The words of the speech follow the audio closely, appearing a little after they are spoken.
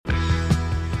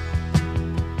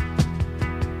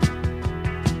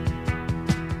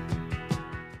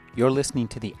You're listening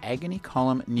to the Agony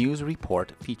Column News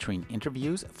Report featuring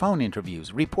interviews, phone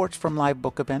interviews, reports from live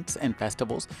book events and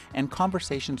festivals, and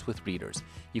conversations with readers.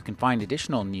 You can find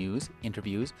additional news,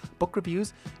 interviews, book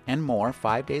reviews, and more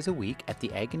 5 days a week at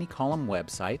the Agony Column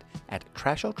website at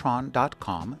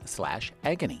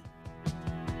trashotron.com/agony.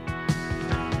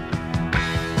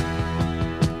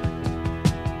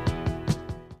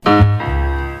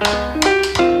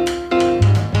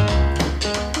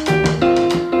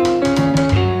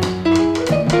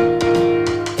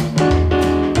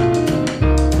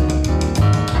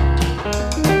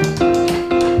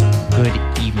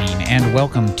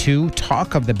 Welcome to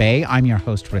Talk of the Bay. I'm your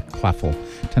host, Rick Kleffel.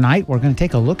 Tonight, we're going to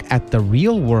take a look at the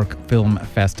Real Work Film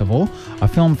Festival, a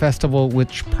film festival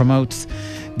which promotes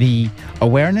the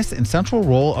awareness and central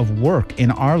role of work in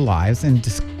our lives and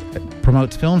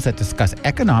promotes films that discuss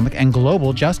economic and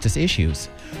global justice issues.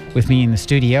 With me in the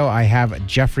studio, I have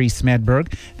Jeffrey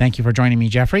Smedberg. Thank you for joining me,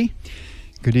 Jeffrey.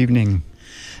 Good evening.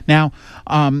 Now,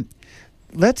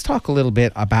 let's talk a little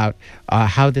bit about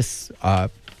how this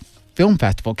film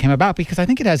festival came about, because I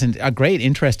think it has a great,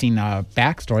 interesting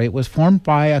backstory. It was formed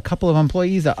by a couple of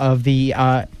employees of the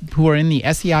who are in the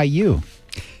SEIU.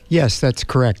 Yes, that's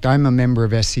correct. I'm a member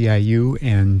of SEIU,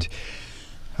 and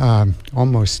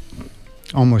almost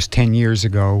 10 years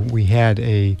ago, we had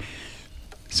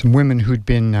some women who'd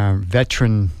been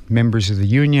veteran members of the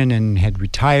union and had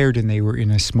retired, and they were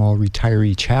in a small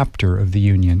retiree chapter of the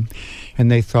union, and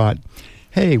they thought,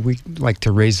 hey, we'd like to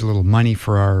raise a little money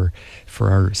for our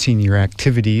senior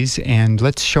activities, and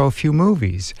let's show a few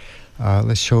movies.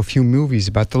 Let's show a few movies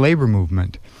about the labor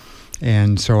movement.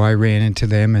 And so I ran into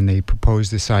them, and they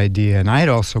proposed this idea. And I had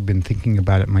also been thinking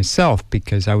about it myself,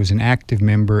 because I was an active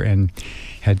member and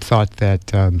had thought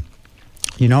that,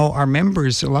 our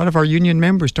members, a lot of our union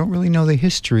members don't really know the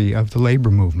history of the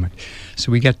labor movement.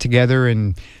 So we got together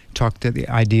and talked the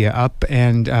idea up,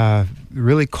 and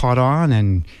really caught on,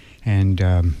 and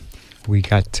we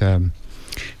got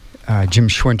Jim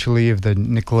Schwenterly of the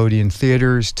Nickelodeon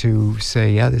Theaters to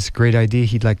say, yeah, this is a great idea.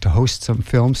 He'd like to host some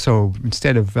films. So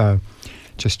instead of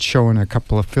just showing a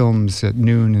couple of films at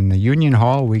noon in the Union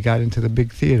Hall, we got into the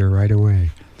big theater right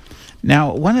away.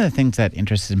 Now, one of the things that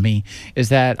interested me is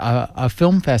that a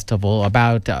film festival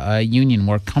about union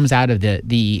work comes out of the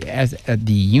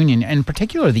union, and in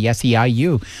particular the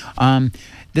SEIU.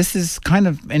 This is kind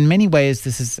of, in many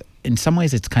ways, in some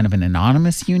ways, it's kind of an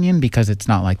anonymous union, because it's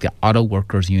not like the auto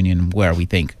workers union where we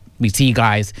see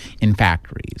guys in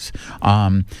factories.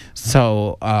 Or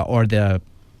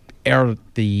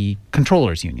the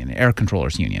controllers union, air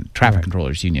controllers union, traffic right.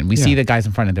 controllers union. We see the guys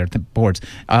in front of their boards.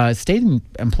 State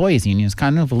employees union is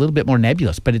kind of a little bit more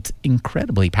nebulous, but it's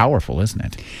incredibly powerful, isn't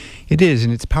it? It is,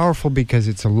 and it's powerful because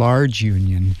it's a large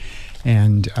union,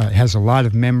 and it has a lot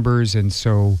of members, and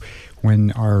so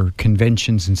when our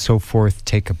conventions and so forth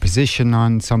take a position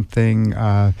on something,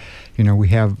 we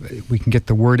can get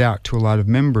the word out to a lot of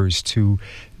members to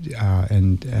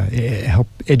help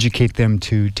educate them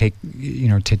to take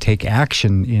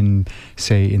action in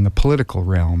the political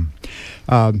realm.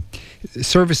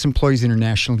 Service Employees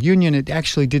International Union, it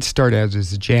actually did start out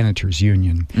as a janitors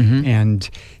union, and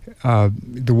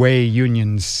the way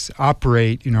unions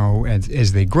operate,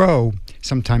 as they grow,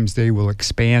 sometimes they will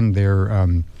expand their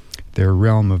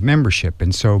realm of membership.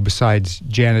 And so besides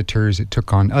janitors, it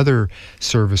took on other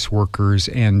service workers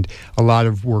and a lot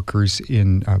of workers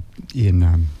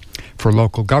for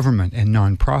local government and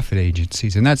nonprofit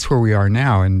agencies. And that's where we are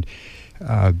now, and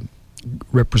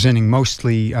representing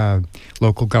mostly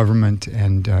local government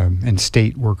and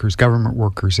state workers, government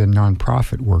workers, and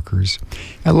nonprofit workers.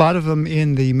 A lot of them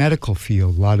in the medical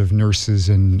field, a lot of nurses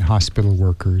and hospital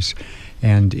workers.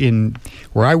 And in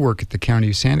where I work at the County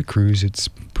of Santa Cruz, it's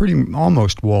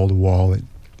almost wall to wall. It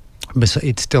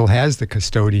still has the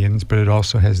custodians, but it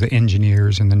also has the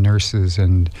engineers and the nurses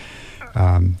and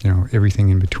everything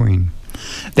in between.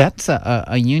 That's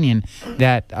a union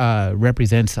that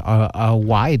represents a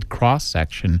wide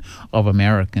cross-section of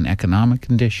American economic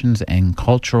conditions and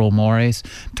cultural mores.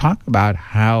 Talk about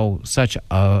how such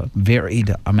a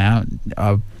varied amount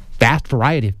of vast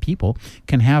variety of people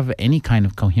can have any kind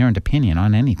of coherent opinion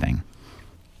on anything.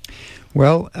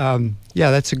 Well,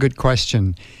 that's a good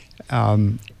question.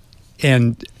 And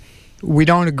we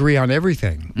don't agree on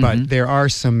everything, but there are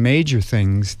some major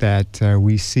things that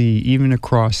we see even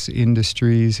across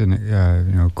industries and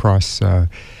across the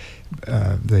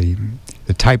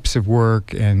types of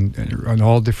work and on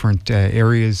all different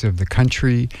areas of the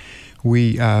country.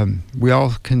 We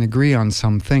all can agree on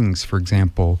some things. For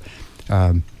example,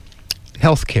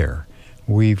 healthcare.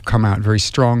 We've come out very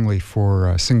strongly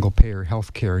for single-payer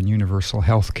healthcare and universal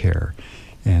healthcare,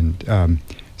 and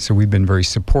So we've been very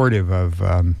supportive of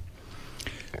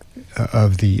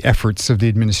the efforts of the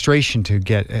administration to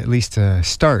get at least a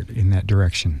start in that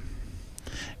direction.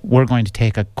 We're going to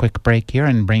take a quick break here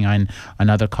and bring on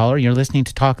another caller. You're listening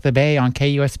to Talk the Bay on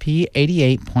KUSP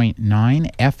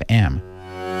 88.9 FM.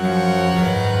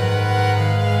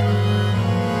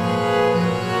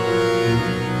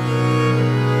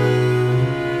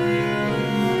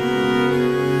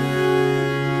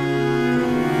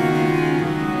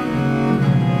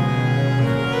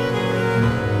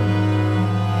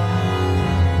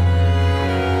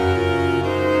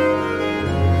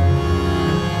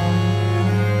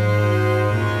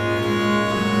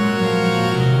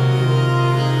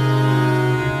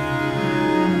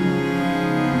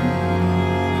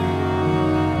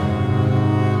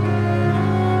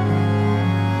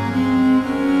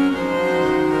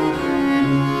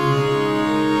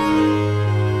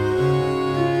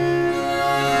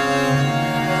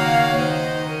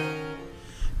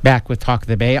 Back with Talk of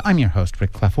the Bay. I'm your host,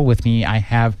 Rick Kleffel. With me, I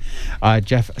have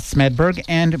Jeff Smedberg,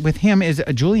 and with him is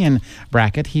Julian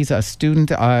Brackett. He's a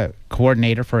student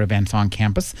coordinator for events on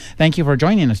campus. Thank you for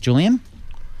joining us, Julian.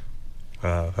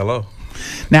 Hello.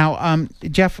 Now,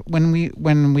 Jeff, when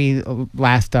we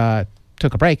last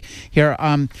took a break here,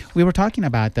 we were talking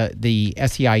about the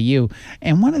SEIU,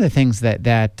 and one of the things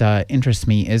that interests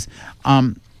me is,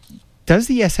 does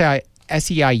the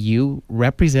SEIU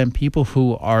represent people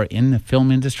who are in the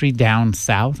film industry down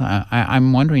south?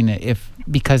 I'm wondering if,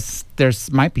 because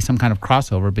might be some kind of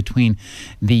crossover between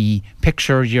the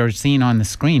picture you're seeing on the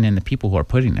screen and the people who are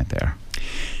putting it there.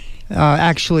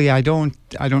 Actually, I don't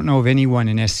know of anyone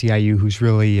in SEIU who's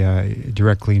really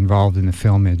directly involved in the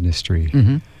film industry.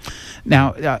 Mm-hmm.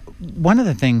 Now, one of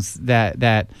the things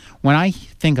that when I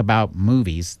think about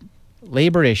movies,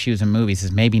 labor issues in movies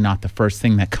is maybe not the first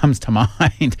thing that comes to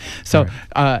mind. So,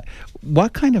 right.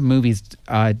 What kind of movies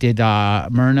did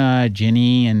Myrna,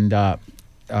 Ginny, and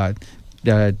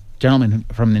the gentleman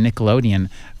from the Nickelodeon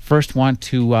first want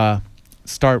to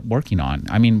start working on?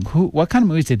 I mean, what kind of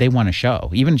movies did they want to show,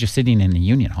 even just sitting in the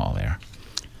Union Hall there?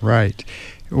 Right.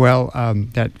 Well,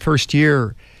 that first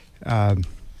year, let's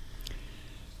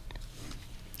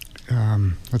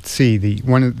see,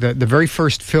 the very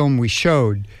first film we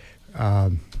showed.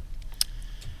 Darn,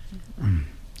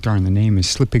 the name is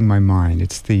slipping my mind.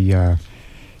 It's it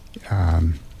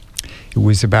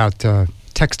was about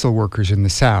textile workers in the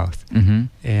South, mm-hmm.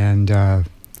 and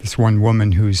this one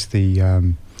woman who's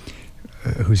a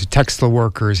textile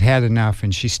worker has had enough,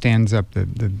 and she stands up.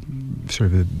 The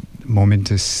sort of the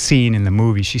momentous scene in the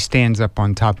movie. She stands up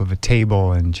on top of a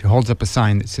table and she holds up a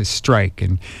sign that says "Strike."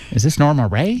 And is this Norma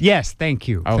Ray? Yes, thank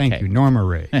you, okay. Thank you, Norma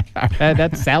Ray.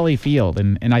 That's Sally Field,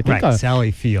 and I think right,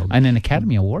 Sally Field, and an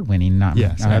Academy Award winning.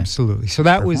 Yes, absolutely. So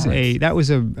that was a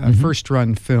mm-hmm. first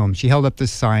run film. She held up the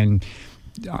sign,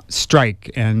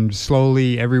 "Strike," and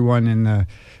slowly everyone in the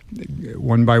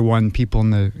one by one, people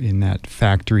in that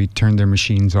factory turned their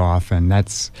machines off, and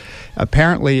that's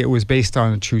apparently it was based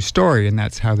on a true story, and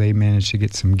that's how they managed to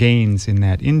get some gains in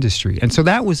that industry. And so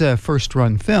that was a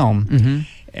first-run film, mm-hmm.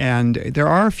 and there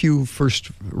are a few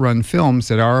first-run films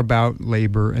that are about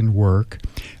labor and work.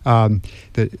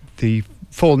 The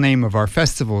full name of our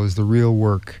festival is the Real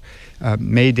Work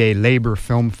May Day Labor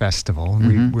Film Festival, and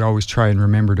mm-hmm. we always try and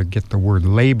remember to get the word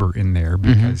labor in there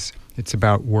because. Mm-hmm. It's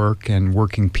about work and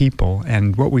working people.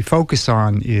 And what we focus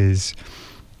on is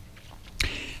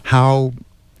how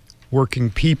working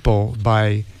people,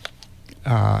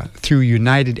 through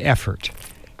united effort,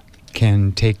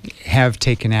 can have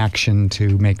taken action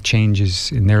to make changes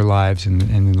in their lives and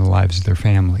in the lives of their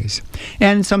families.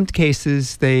 And in some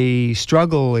cases, they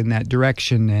struggle in that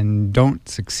direction and don't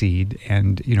succeed.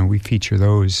 And, we feature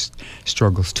those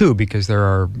struggles too, because there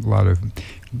are a lot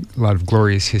of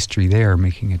glorious history there,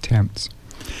 making attempts.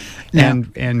 Now,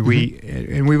 and we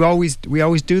always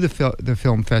do the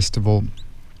film festival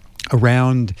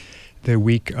around the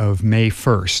week of May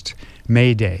 1st,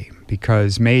 May Day,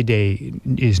 because May Day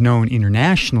is known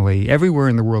internationally everywhere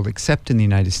in the world except in the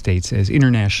United States as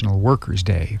International Workers'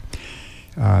 Day.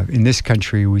 In this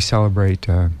country, we celebrate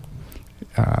a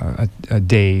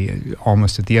day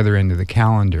almost at the other end of the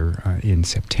calendar in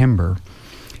September,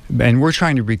 and we're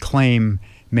trying to reclaim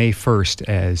May 1st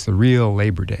as the real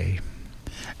Labor Day.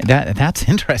 That's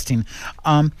interesting.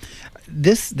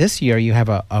 This year you have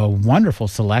a wonderful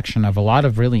selection of a lot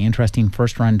of really interesting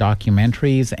first-run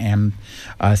documentaries and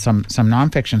some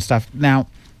nonfiction stuff. Now,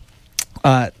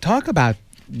 talk about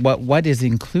what is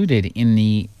included in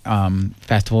the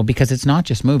festival, because it's not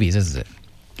just movies, is it?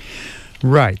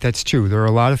 Right, that's true. There are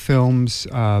a lot of films.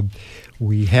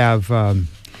 We have, on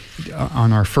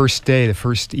our first day, the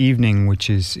first evening, which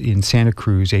is in Santa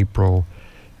Cruz, April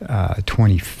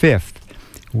 25th,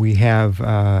 we have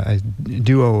a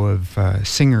duo of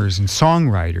singers and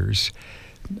songwriters,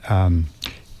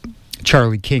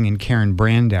 Charlie King and Karen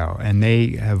Brandow, and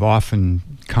they have often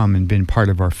come and been part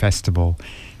of our festival,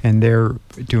 and they're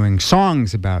doing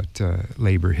songs about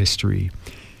labor history.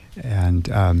 And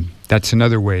that's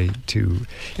another way to,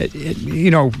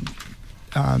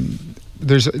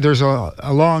 there's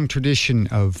a long tradition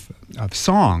of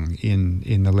song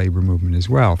in the labor movement as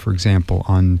well. For example,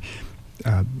 on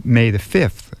May the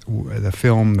 5th, the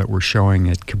film that we're showing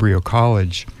at Cabrillo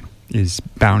College is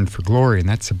Bound for Glory, and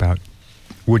that's about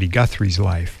Woody Guthrie's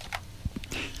life.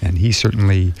 And he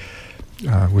certainly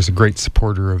was a great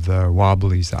supporter of the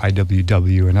Wobblies, the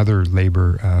IWW, and other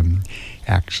labor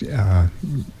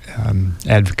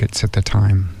advocates at the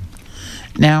time.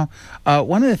 Now,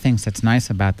 one of the things that's nice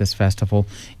about this festival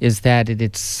is that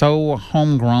it's so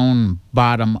homegrown,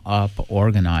 bottom-up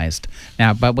organized.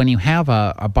 Now, but when you have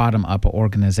a bottom-up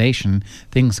organization,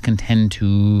 things can tend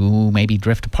to maybe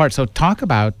drift apart. So talk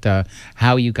about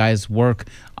how you guys work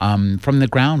from the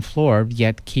ground floor,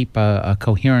 yet keep a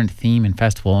coherent theme and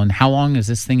festival. And how long is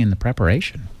this thing in the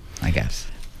preparation, I guess?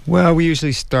 Well, we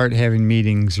usually start having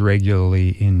meetings regularly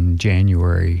in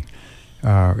January,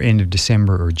 end of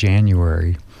December or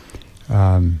January.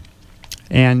 And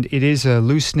it is a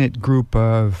loose-knit group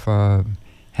of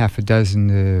half a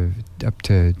dozen up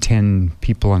to 10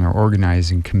 people on our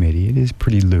organizing committee. It is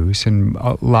pretty loose, and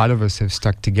a lot of us have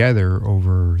stuck together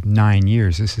over 9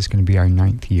 years. This is going to be our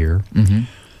 9th year.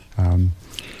 Mm-hmm.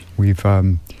 We've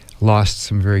lost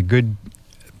some very good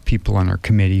people on our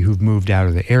committee who've moved out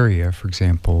of the area. For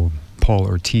example, Paul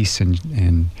Ortiz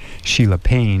and Sheila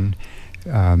Payne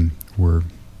were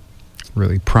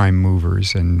really prime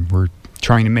movers, and we're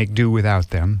trying to make do without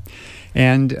them.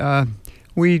 And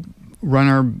we run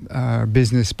our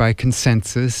business by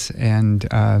consensus, and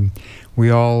and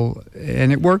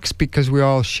it works because we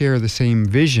all share the same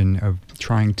vision of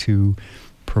trying to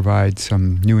provide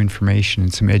some new information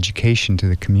and some education to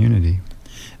the community.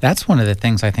 That's one of the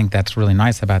things I think that's really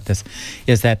nice about this,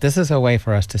 is that this is a way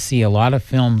for us to see a lot of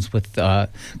films with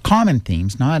common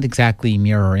themes, not exactly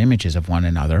mirror images of one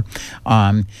another,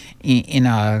 in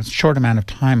a short amount of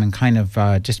time, and kind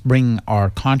of just bring our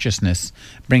consciousness,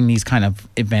 bring these kind of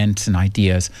events and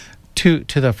ideas to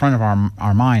the front of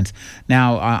our minds.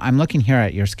 Now, I'm looking here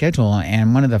at your schedule,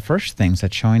 and one of the first things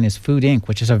that's showing is Food Inc.,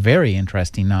 which is a very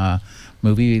interesting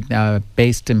movie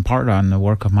based in part on the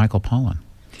work of Michael Pollan.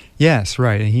 Yes,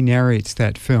 right. And he narrates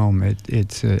that film.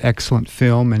 It's an excellent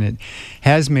film, and it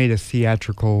has made a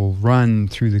theatrical run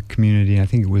through the community. I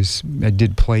think it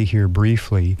did play here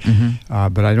briefly,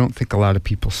 but I don't think a lot of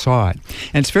people saw it.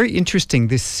 And it's very interesting,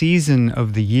 this season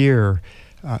of the year,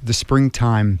 the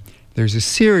springtime, there's a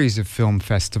series of film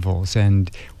festivals,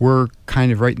 and we're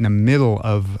kind of right in the middle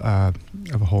of a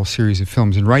whole series of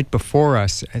films. And right before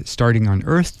us, starting on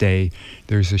Earth Day,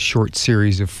 there's a short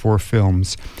series of 4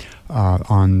 films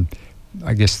on,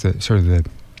 I guess, the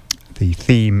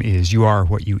theme is You Are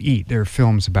What You Eat. They're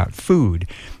films about food.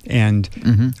 And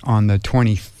on the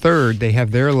 23rd, they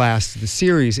have their last of the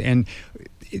series. And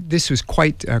this was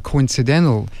quite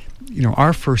coincidental. You know,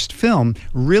 our first film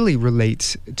really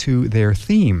relates to their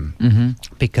theme,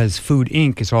 because Food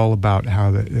Inc. is all about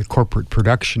how the corporate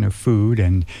production of food.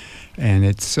 And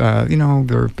it's,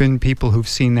 there have been people who've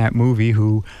seen that movie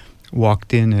who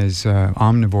walked in as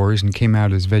omnivores and came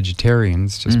out as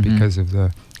vegetarians just because of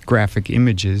the graphic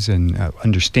images and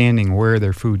understanding where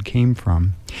their food came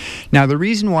from. Now, the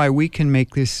reason why we can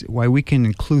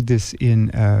include this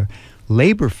in a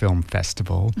labor film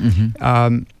festival,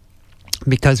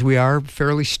 because we are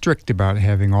fairly strict about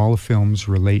having all the films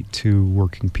relate to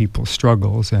working people's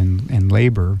struggles and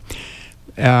labor.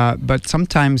 But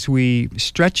sometimes we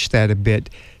stretch that a bit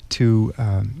to,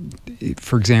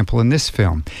 for example, in this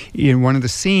film, in one of the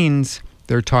scenes,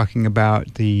 they're talking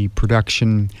about the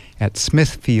production at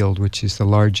Smithfield, which is the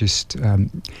largest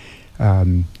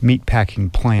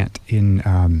meatpacking plant in,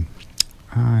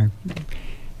 I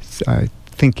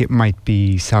think it might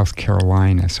be South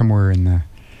Carolina, somewhere in the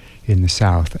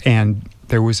South. And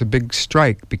there was a big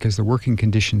strike because the working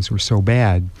conditions were so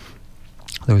bad.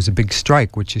 There was a big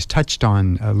strike, which is touched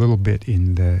on a little bit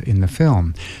in the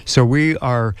film. So we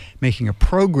are making a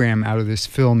program out of this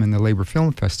film in the Labor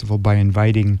Film Festival by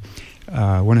inviting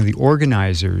one of the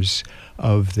organizers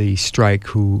of the strike,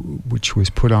 which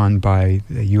was put on by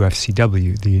the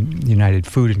UFCW, the United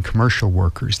Food and Commercial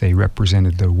Workers. They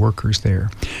represented the workers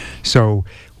there. So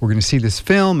we're going to see this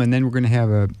film, and then we're going to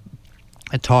have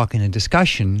a talk and a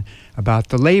discussion about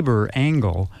the labor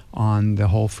angle on the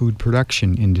whole food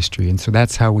production industry. And so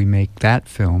that's how we make that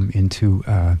film into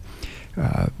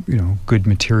good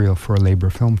material for a labor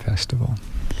film festival.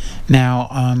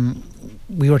 Now,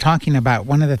 we were talking about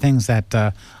one of the things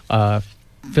that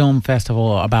film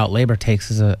festival about labor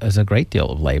takes is a great deal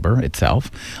of labor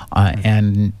itself,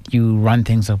 and you run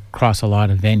things across a lot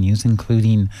of venues,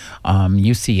 including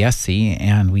UCSC,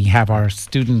 and we have our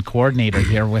student coordinator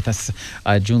here with us,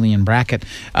 Julian Brackett.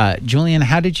 Julian,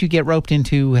 how did you get roped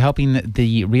into helping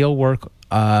the Real Work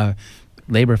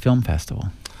Labor Film Festival?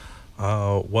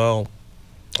 Well,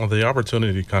 the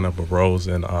opportunity kind of arose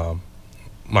in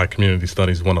my Community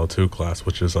Studies 102 class,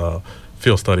 which is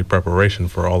field study preparation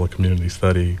for all the community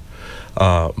study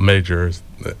majors.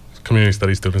 Community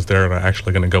study students there are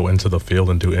actually going to go into the field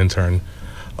and do intern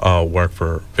work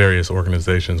for various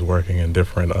organizations working in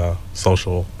different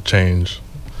social change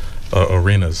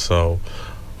arenas. So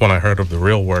when I heard of the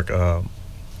Real Work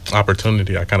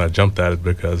opportunity, I kind of jumped at it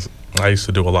because I used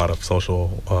to do a lot of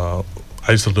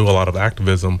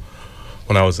activism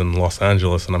when I was in Los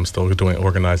Angeles, and I'm still doing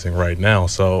organizing right now.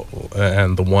 So,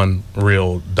 and the one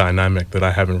real dynamic that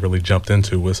I haven't really jumped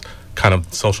into was kind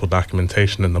of social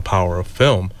documentation and the power of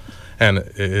film. And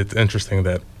it's interesting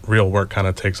that Real Work kind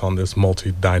of takes on this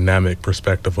multi-dynamic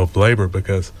perspective of labor,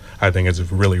 because I think it's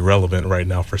really relevant right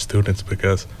now for students,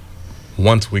 because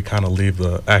once we kind of leave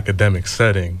the academic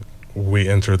setting, we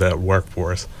enter that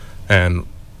workforce, and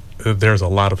there's a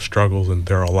lot of struggles and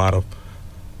there are a lot of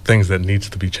things that needs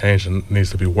to be changed and needs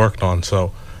to be worked on.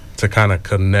 So to kind of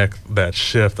connect that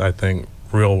shift, I think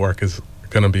Real Work is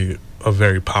going to be a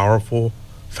very powerful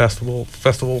festival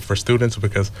for students,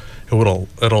 because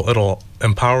it'll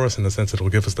empower us in the sense it'll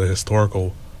give us the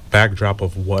historical backdrop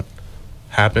of what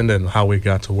happened and how we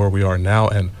got to where we are now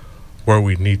and where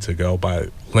we need to go by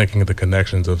linking the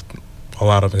connections of a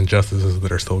lot of injustices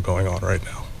that are still going on right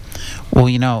now. Well,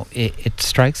 it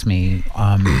strikes me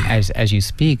as you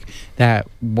speak that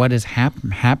what has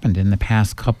happened in the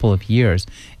past couple of years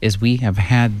is we have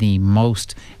had the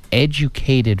most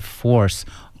educated force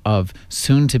of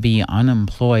soon-to-be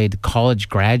unemployed college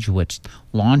graduates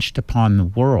launched upon the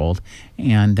world,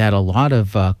 and that a lot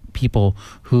of people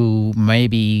who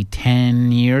maybe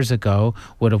 10 years ago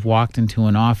would have walked into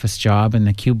an office job in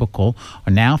the cubicle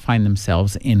or now find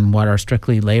themselves in what are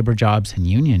strictly labor jobs and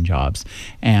union jobs,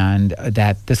 and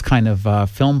that this kind of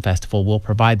film festival will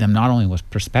provide them not only with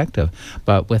perspective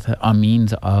but with a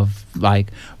means of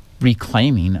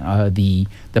reclaiming the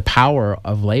power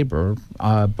of labor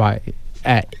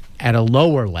at a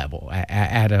lower level,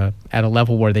 at a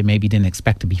level where they maybe didn't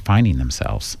expect to be finding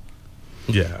themselves.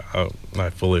 Yeah,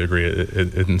 I fully agree.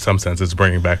 It, in some sense, it's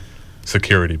bringing back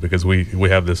security, because we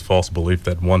have this false belief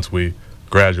that once we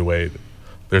graduate,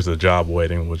 there's a job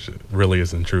waiting, which really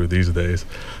isn't true these days.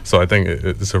 So I think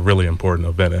it's a really important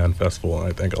event and festival, and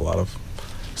I think a lot of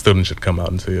students should come out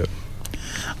and see it.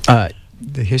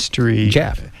 The history,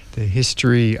 Jeff. The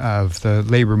history of the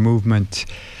labor movement.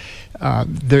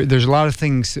 There's a lot of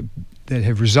things that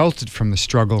have resulted from the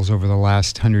struggles over the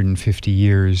last 150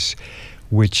 years,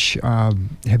 which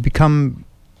have become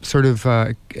sort of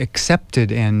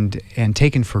accepted and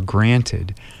taken for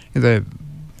granted. The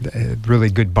really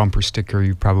good bumper sticker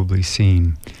you've probably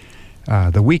seen.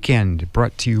 The weekend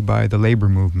brought to you by the labor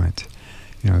movement.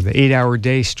 The 8-hour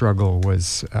day struggle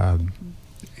was,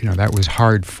 that was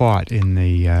hard fought in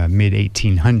the mid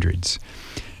 1800s.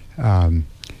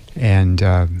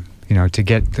 To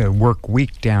get the work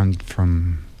week down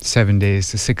from 7 days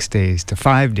to 6 days to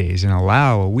 5 days and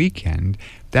allow a weekend,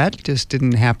 that just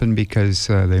didn't happen because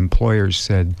the employers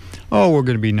said, "Oh, we're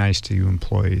going to be nice to you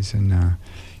employees and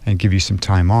give you some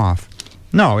time off."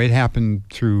 No, it happened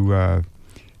through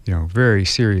very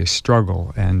serious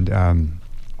struggle, and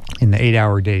in the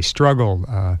 8-hour day struggle,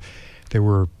 there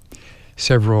were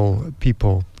several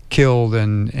people killed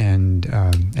and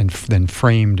then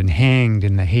framed and hanged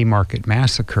in the Haymarket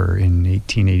Massacre in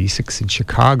 1886 in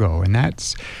Chicago, and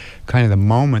that's kind of the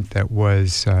moment that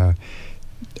was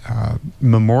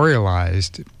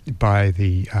memorialized by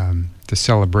the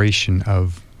celebration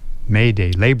of May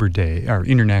Day, Labor Day, or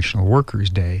International Workers'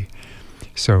 Day.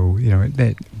 So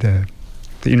the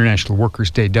International Workers'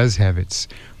 Day does have its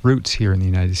roots here in the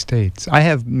United States. I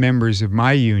have members of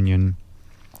my union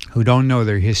who don't know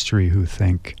their history, who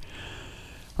think,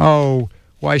 "Oh,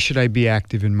 why should I be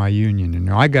active in my union?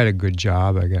 I got a good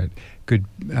job, I got good,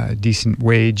 decent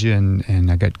wage,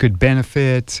 and I got good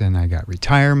benefits, and I got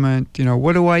retirement.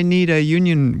 What do I need a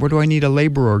union? What do I need a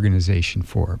labor organization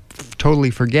for?"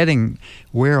 Totally forgetting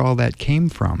where all that came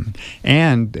from.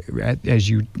 And as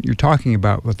you're talking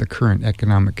about what the current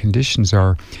economic conditions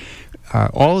are,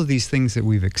 all of these things that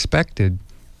we've expected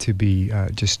to be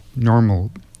just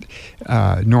normal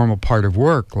part of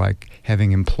work, like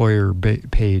having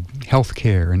employer-paid health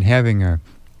care and having a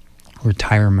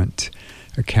retirement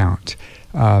account.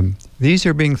 These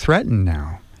are being threatened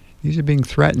now. These are being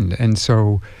threatened, and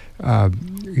so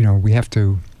we have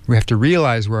to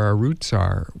realize where our roots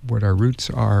are, what our roots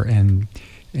are, and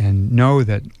know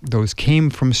that those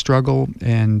came from struggle,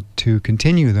 and to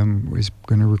continue them is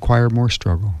going to require more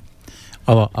struggle.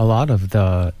 A lot of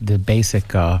the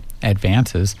basic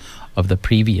advances of the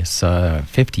previous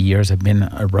 50 years have been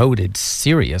eroded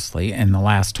seriously in the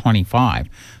last 25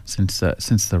 since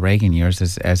the Reagan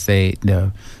years, as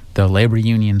the labor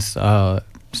unions'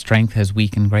 strength has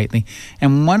weakened greatly.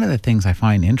 And one of the things I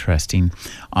find interesting,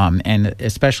 and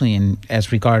especially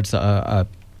as regards a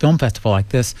film festival like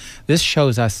this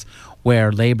shows us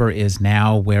where labor is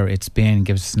now, where it's been,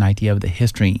 gives us an idea of the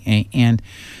history, and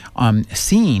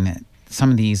seeing some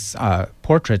of these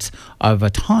portraits of a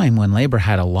time when labor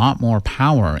had a lot more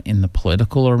power in the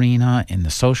political arena, in the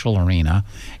social arena,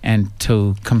 and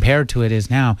to compare to it is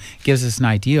now gives us an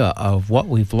idea of what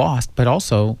we've lost, but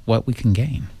also what we can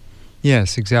gain.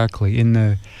 Yes, exactly.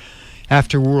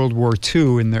 After World War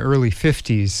II, in the early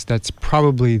 50s, that's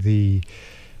probably the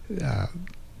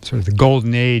sort of the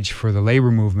golden age for the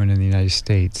labor movement in the United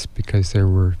States, because there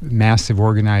were massive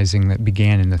organizing that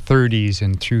began in the 30s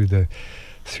and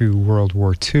through World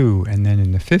War II. And then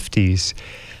in the 50s,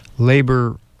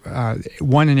 labor,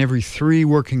 1 in every 3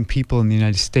 working people in the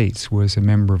United States was a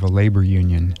member of a labor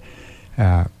union.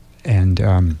 And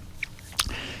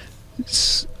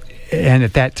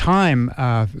at that time,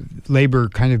 labor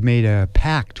kind of made a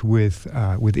pact with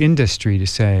industry to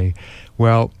say,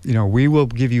 well, we will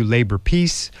give you labor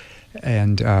peace,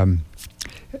 and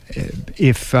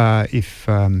if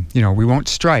we won't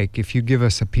strike if you give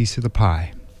us a piece of the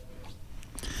pie.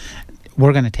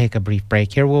 We're going to take a brief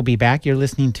break here. We'll be back. You're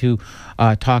listening to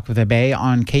Talk of the Bay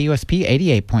on KUSP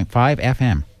 88.5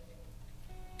 FM.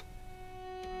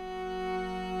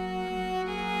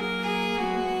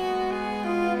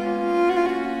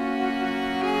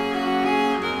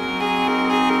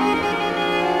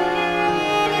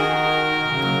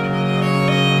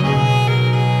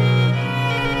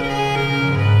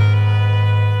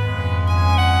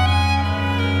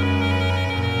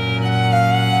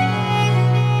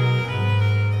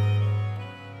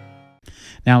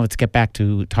 Now let's get back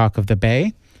to Talk of the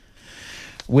Bay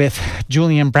with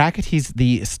Julian Brackett. He's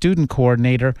the student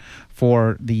coordinator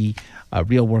for the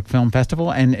Real Work Film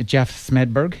Festival, and Jeff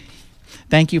Smedberg.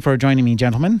 Thank you for joining me,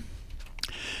 gentlemen.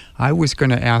 I was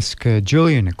going to ask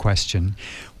Julian a question.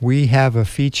 We have a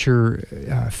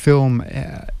feature film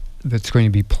that's going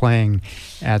to be playing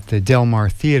at the Del Mar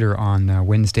Theater on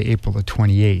Wednesday, April the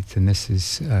 28th, and this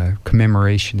is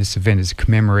commemoration. This event is a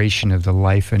commemoration of the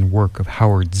life and work of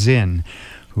Howard Zinn,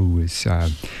 who is,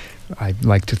 I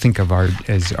like to think of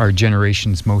as our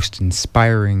generation's most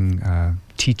inspiring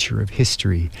teacher of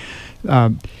history.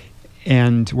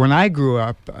 And when I grew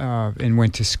up and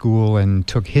went to school and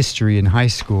took history in high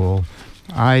school,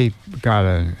 I got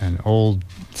an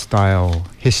old-style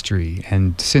history.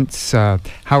 And since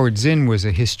Howard Zinn was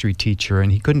a history teacher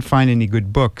and he couldn't find any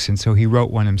good books, and so he wrote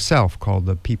one himself called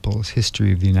The People's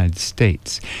History of the United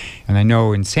States. And I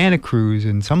know in Santa Cruz,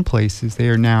 in some places,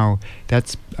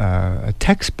 that's a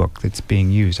textbook that's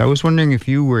being used. I was wondering if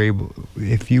you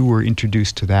were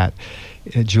introduced to that,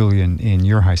 Julian, in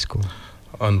your high school.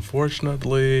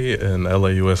 Unfortunately, in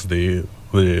LAUSD,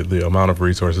 the amount of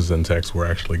resources and text we're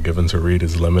actually given to read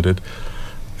is limited,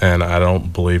 and I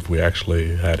don't believe we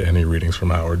actually had any readings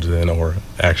from Howard Zinn or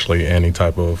actually any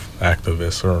type of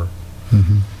activist or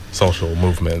social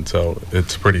movement. So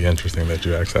it's pretty interesting that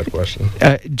you asked that question.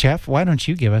 Jeff, why don't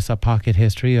you give us a pocket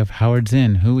history of Howard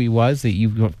Zinn, who he was? That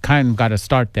you've kind of got to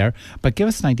start there, but give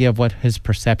us an idea of what his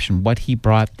perception, what he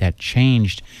brought that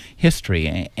changed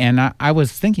history. And I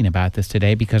was thinking about this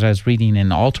today because I was reading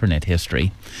an alternate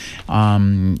history,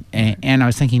 and I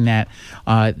was thinking that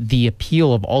the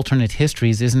appeal of alternate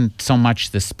histories isn't so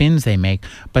much the spins they make,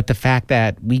 but the fact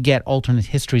that we get alternate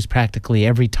histories practically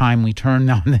every time we turn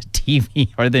on the TV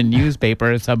or the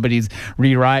newspaper. Somebody's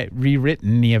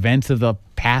rewritten the events of the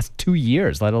past 2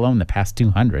 years, let alone the past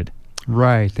 200.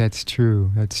 Right, that's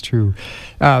true.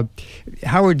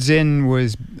 Howard Zinn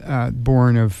was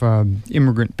born of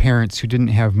immigrant parents who didn't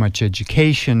have much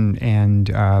education, and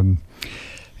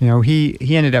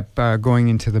he ended up going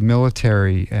into the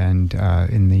military, and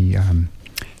in the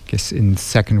in the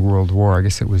Second World War, I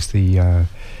guess it was the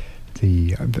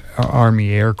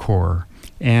Army Air Corps.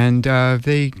 And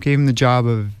they gave him the job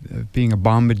of being a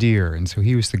bombardier, and so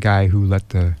he was the guy who let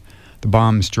the the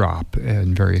bombs drop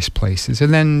in various places.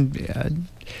 And then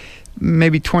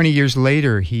maybe 20 years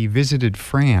later, he visited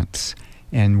France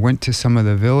and went to some of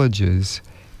the villages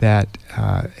that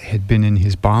had been in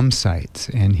his bomb sites.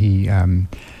 And he,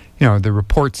 the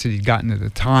reports that he'd gotten at the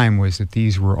time was that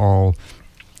these were all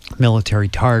military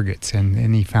targets,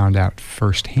 and he found out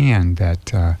firsthand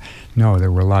that no, there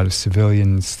were a lot of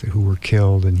civilians who were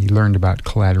killed, and he learned about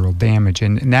collateral damage,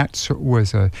 and that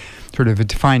was a sort of a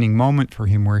defining moment for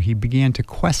him, where he began to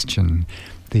question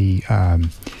the,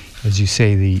 as you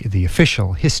say, the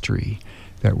official history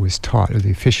that was taught, or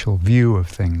the official view of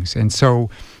things. And so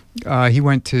he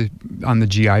went to, on the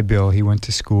GI Bill, he went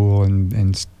to school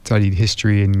and studied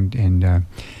history and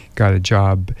got a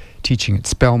job teaching at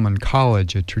Spelman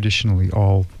College, a traditionally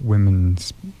all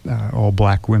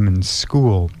black women's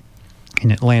school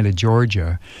in Atlanta,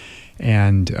 Georgia.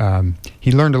 And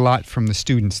he learned a lot from the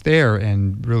students there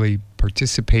and really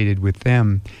participated with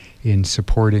them in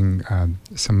supporting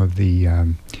some of the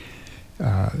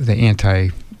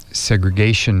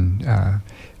anti-segregation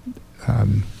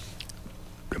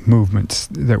movements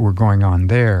that were going on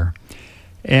there.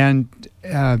 And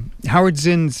Howard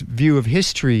Zinn's view of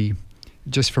history,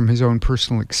 just from his own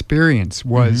personal experience,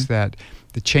 was that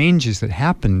the changes that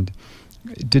happened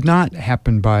did not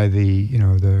happen by the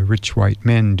rich white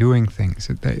men doing things.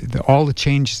 All the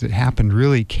changes that happened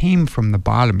really came from the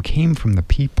bottom, came from the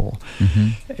people,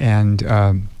 and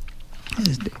so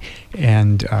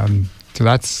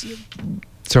that's.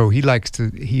 So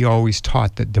he always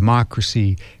taught that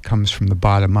democracy comes from the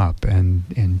bottom up,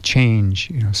 and change,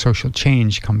 social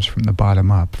change comes from the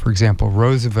bottom up. For example,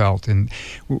 Roosevelt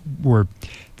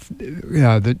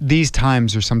these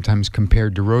times are sometimes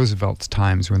compared to Roosevelt's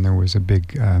times when there was a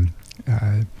big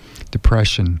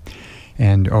depression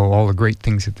and all the great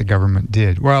things that the government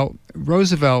did. Well,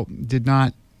 Roosevelt did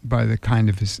not, by the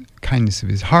kindness of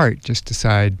his heart, just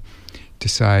decide,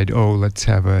 let's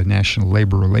have a National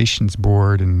Labor Relations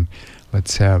Board and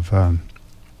let's have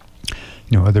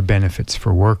other benefits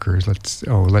for workers.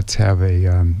 Let's have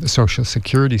a social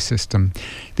security system.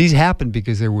 These happened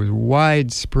because there was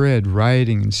widespread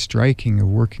rioting and striking of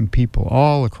working people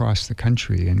all across the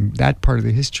country, and that part of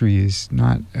the history is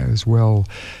not as well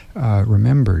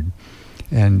remembered.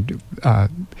 And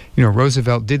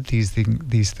Roosevelt did these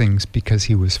things because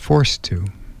he was forced to.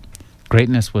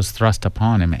 Greatness was thrust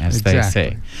upon him, as they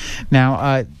say.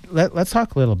 Now, let's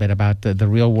talk a little bit about the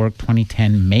Real Work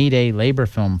 2010 May Day Labor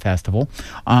Film Festival.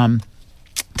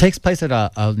 Takes place at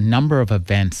a number of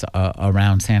events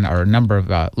around a number of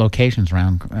locations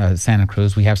around Santa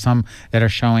Cruz. We have some that are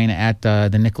showing at the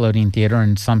Nickelodeon Theater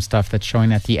and some stuff that's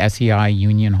showing at the SEI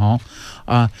Union Hall.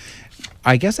 I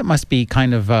guess it must be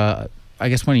kind of... I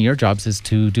guess one of your jobs is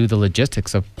to do the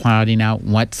logistics of plotting out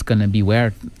what's going to be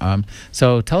where.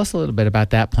 So tell us a little bit about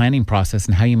that planning process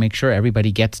and how you make sure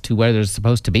everybody gets to where they're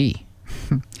supposed to be.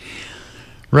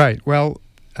 Right. Well,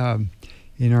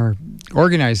 in our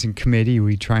organizing committee,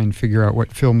 we try and figure out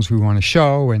what films we want to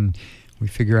show, and we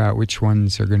figure out which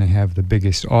ones are going to have the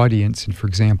biggest audience. And for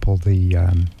example,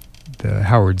 the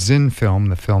Howard Zinn film,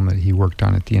 the film that he worked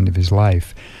on at the end of his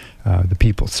life, The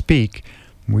People Speak,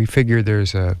 we figure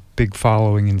there's a big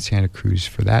following in Santa Cruz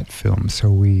for that film, so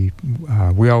we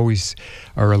always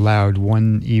are allowed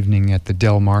one evening at the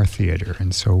Del Mar Theater,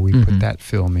 and so we put that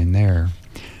film in there.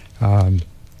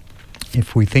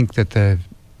 If we think that the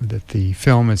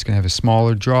film is going to have a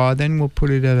smaller draw, then we'll put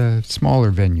it at a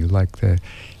smaller venue, like the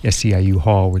SEIU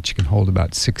Hall, which can hold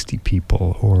about 60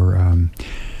 people, or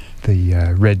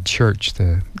the Red Church,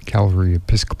 the Calvary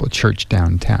Episcopal Church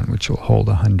downtown, which will hold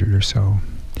 100 or so.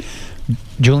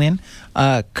 Julian,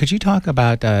 could you talk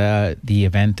about the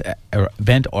event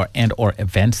or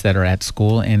events that are at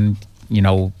school, and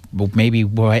maybe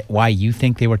why you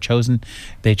think they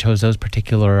chose those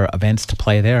particular events to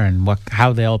play there, and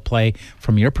how they'll play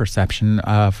from your perception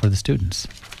for the students?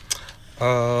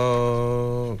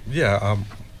 Well,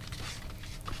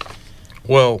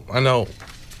 I know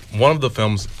one of the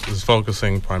films is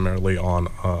focusing primarily on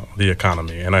the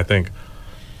economy, and I think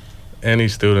any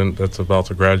student that's about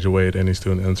to graduate, any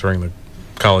student entering the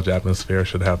college atmosphere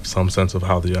should have some sense of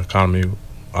how the economy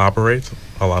operates.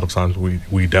 A lot of times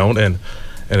we don't, and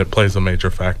it plays a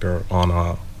major factor on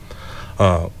our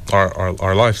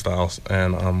lifestyles.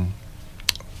 And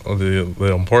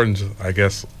the importance, I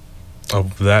guess,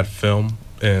 of that film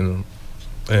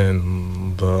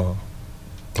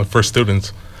for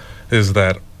students is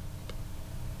that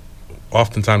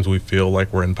oftentimes we feel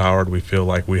like we're empowered, we feel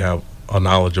like we have a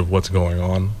knowledge of what's going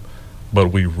on, but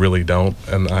we really don't.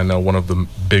 And I know one of the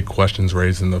big questions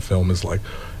raised in the film is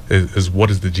is what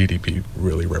does the GDP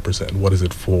really represent? What is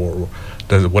it for?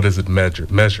 What does it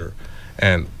measure?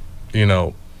 And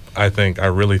I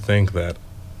really think that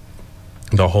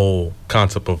the whole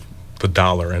concept of the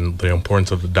dollar and the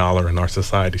importance of the dollar in our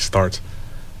society starts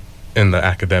in the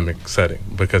academic setting,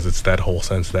 because it's that whole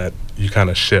sense that you kind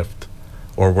of shift,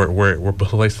 or we're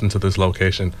placed into this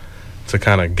location to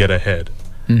kind of get ahead.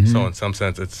 Mm-hmm. So in some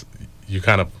sense, it's you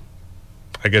kind of,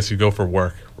 I guess, you go for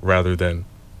work rather than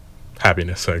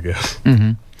happiness, I guess.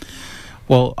 Mm-hmm.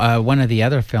 Well, one of the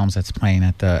other films that's playing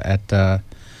in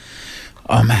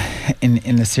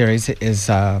the series is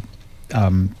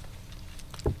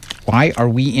Why Are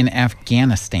We in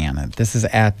Afghanistan? This is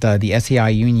at the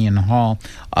SEI Union Hall.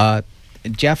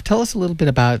 Jeff, tell us a little bit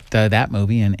about that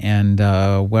movie and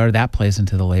where that plays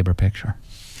into the labor picture.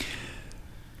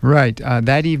 Right.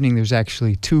 That evening, there's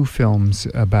actually two films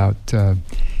about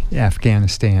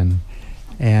Afghanistan,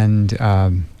 and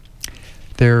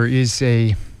there is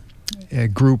a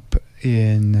group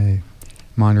in the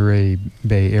Monterey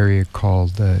Bay area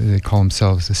called, they call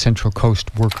themselves the Central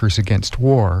Coast Workers Against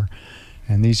War,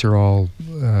 and these are all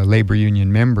labor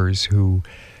union members who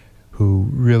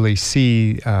really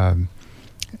see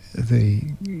the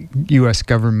U.S.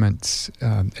 government's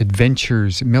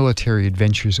military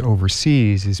adventures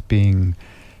overseas, as being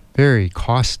very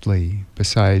costly,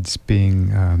 besides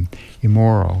being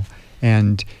immoral.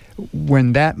 And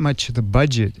when that much of the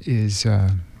budget is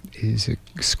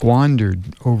squandered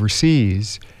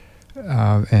overseas,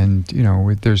 and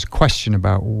there's a question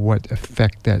about what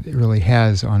effect that really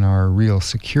has on our real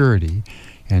security,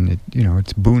 and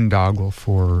it's boondoggle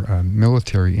for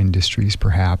military industries,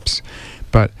 perhaps,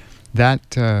 but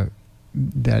that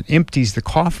empties the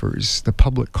coffers, the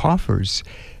public coffers,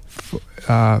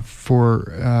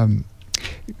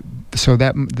 so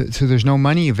there's no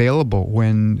money available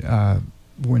when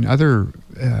other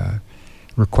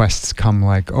requests come,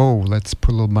 like, oh, let's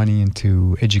put a little money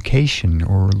into education,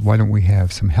 or why don't we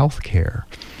have some health care?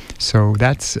 So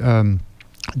that's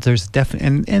there's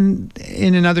definitely, and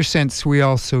in another sense, we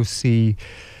also see,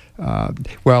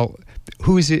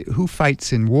 who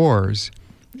fights in wars?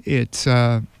 It's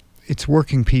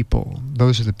working people.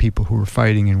 Those are the people who are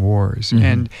fighting in wars. Mm-hmm.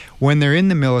 And when they're in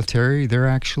the military, they're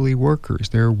actually workers.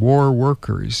 They're war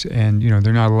workers, and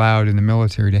they're not allowed in the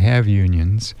military to have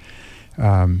unions.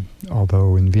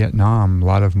 Although in Vietnam, a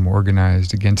lot of them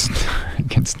organized against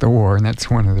the war, and that's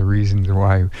one of the reasons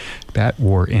why that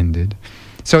war ended.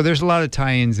 So there's a lot of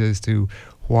tie-ins as to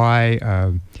why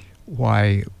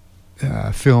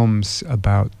films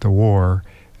about the war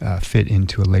fit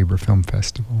into a labor film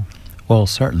festival. Well,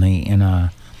 certainly in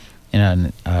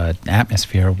an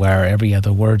atmosphere where every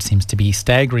other word seems to be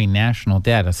staggering national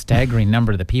debt, a staggering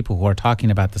number of the people who are talking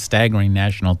about the staggering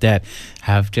national debt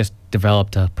have just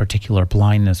developed a particular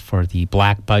blindness for the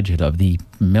black budget of the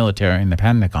military and the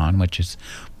Pentagon, which is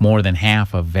more than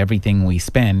half of everything we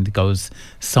spend goes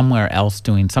somewhere else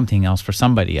doing something else for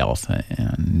somebody else.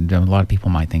 And a lot of people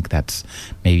might think that's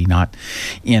maybe not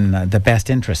in the best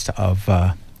interest of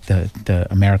the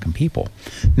American people.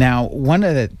 Now,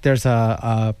 there's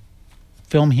a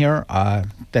film here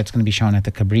that's going to be shown at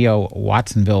the Cabrillo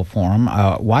Watsonville Forum.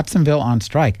 Watsonville on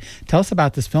Strike. Tell us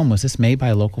about this film. Was this made by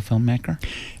a local filmmaker?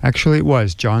 Actually, it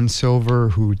was. John Silver,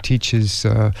 who teaches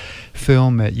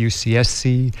film at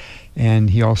UCSC, and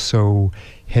he also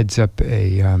heads up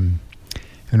an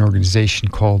organization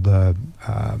called the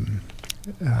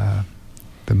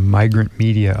Migrant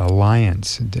Media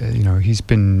Alliance. He's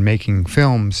been making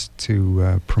films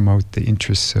to promote the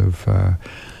interests of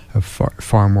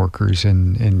farm workers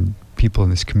and people in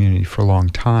this community for a long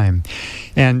time.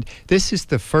 And this is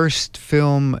the first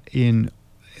film in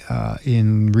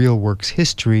RealWorks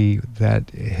history that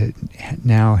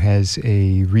now has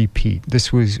a repeat.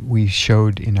 We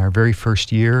showed in our very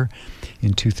first year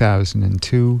in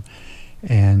 2002,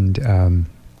 and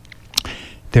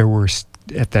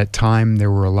at that time there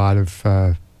were a lot of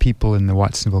people in the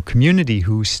Watsonville community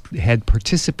who had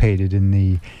participated in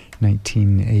the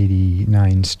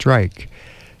 1989 strike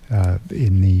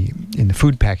in the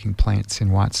food packing plants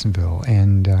in Watsonville,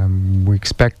 and we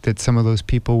expect that some of those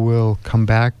people will come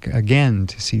back again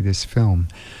to see this film.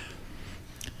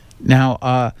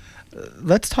 Now,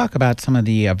 let's talk about some of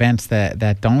the events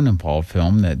that don't involve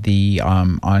film.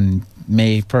 On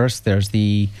May 1st, there's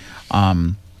the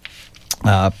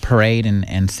parade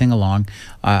and sing-along.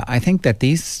 I think that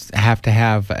these have to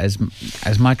have as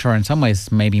much, or in some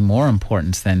ways maybe more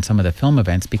importance than some of the film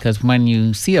events, because when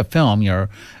you see a film, you're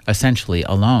essentially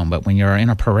alone, but when you're in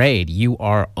a parade, you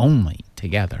are only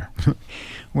together.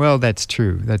 Well, that's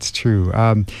true.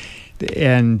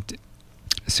 And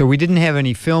So we didn't have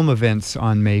any film events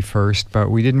on May 1st,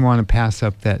 but we didn't want to pass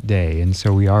up that day. And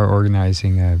so we are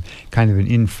organizing a kind of an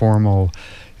informal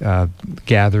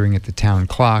gathering at the town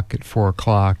clock at 4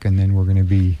 o'clock. And then we're going to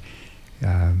be,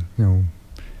 a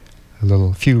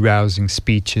few rousing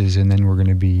speeches. And then we're going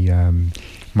to be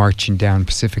marching down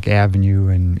Pacific Avenue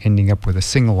and ending up with a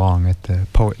sing-along at the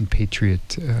Poet and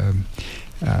Patriot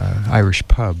Irish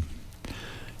pub.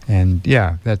 And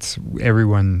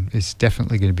everyone is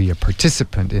definitely going to be a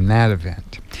participant in that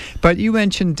event. But you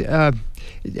mentioned, I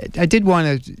did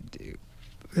want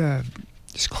to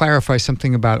just clarify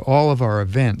something about all of our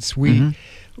events. We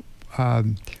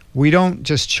don't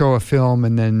just show a film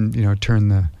and then turn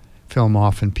the film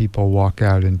off and people walk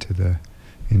out into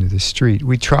the street.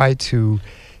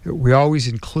 We always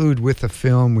include with the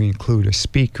film, we include a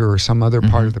speaker or some other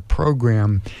part of the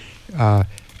program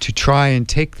to try and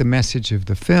take the message of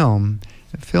the film.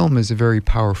 The film is a very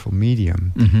powerful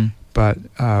medium, but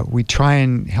we try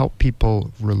and help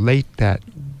people relate that,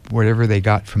 whatever they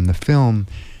got from the film,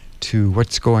 to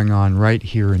what's going on right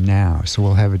here and now. So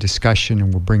we'll have a discussion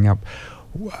and we'll bring up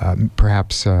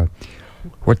perhaps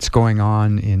what's going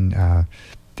on in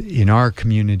our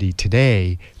community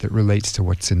today that relates to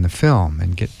what's in the film,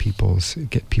 and get people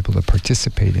to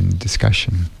participate in the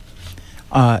discussion.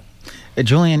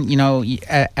 Julian,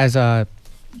 as a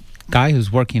guy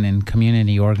who's working in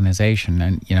community organization,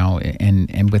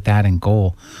 and with that in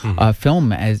goal,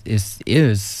 film is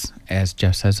as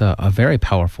Jeff says, a very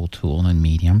powerful tool and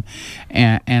medium,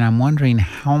 and I'm wondering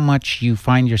how much you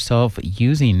find yourself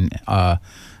using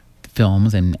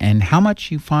films, and how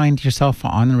much you find yourself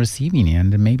on the receiving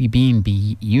end and maybe being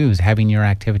used, having your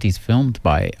activities filmed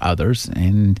by others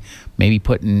and maybe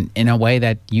put in a way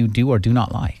that you do or do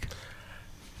not like.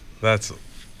 That's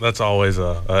always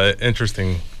a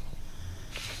interesting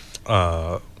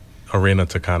arena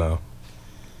to kind of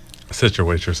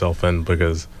situate yourself in,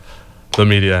 because the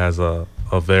media has the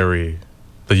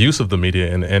use of the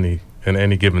media in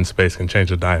any given space can change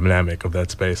the dynamic of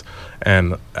that space.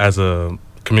 And as a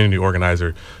community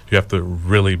organizer, you have to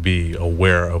really be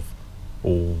aware of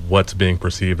what's being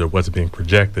perceived or what's being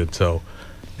projected. So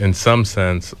in some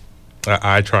sense,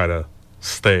 I try to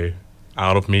stay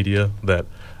out of media that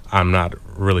I'm not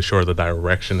really sure the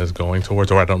direction is going towards,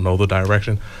 or I don't know the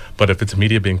direction. But if it's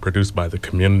media being produced by the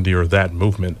community or that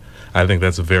movement, I think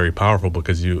that's very powerful,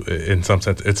 because in some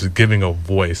sense, it's giving a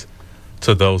voice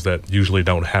to those that usually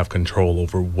don't have control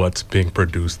over what's being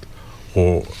produced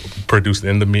or produced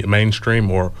in the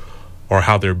mainstream, or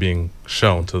how they're being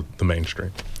shown to the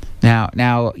mainstream.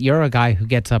 Now you're a guy who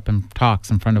gets up and talks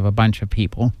in front of a bunch of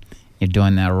people. You're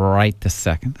doing that right this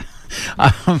second.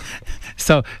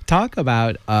 So talk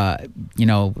about,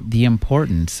 the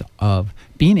importance of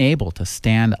being able to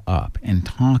stand up and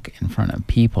talk in front of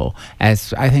people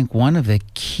as, I think, one of the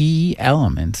key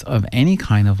elements of any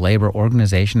kind of labor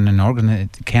organization and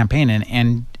campaign.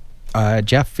 And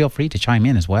Jeff, feel free to chime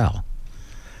in as well.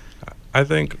 I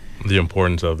think the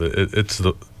importance of it's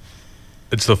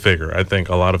the figure. I think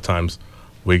a lot of times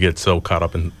we get so caught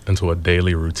up into a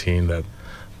daily routine that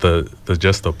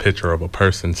just the picture of a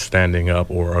person standing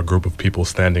up, or a group of people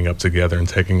standing up together and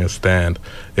taking a stand,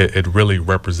 it really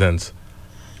represents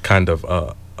kind of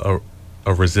a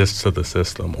resist to the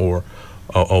system, or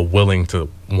a willing to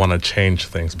want to change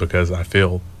things, because I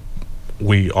feel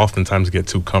we oftentimes get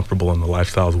too comfortable in the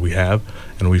lifestyles we have,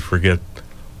 and we forget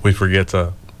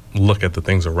to look at the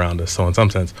things around us. So in some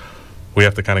sense, we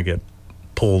have to kind of get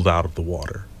pulled out of the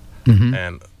water.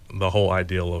 And the whole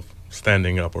ideal of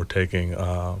standing up or taking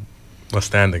a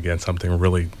stand against something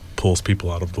really pulls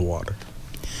people out of the water.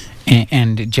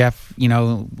 And Jeff,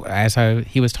 as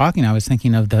he was talking, I was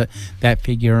thinking of that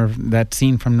figure, that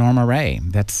scene from Norma Rae.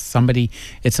 That's somebody.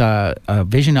 It's a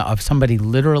vision of somebody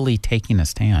literally taking a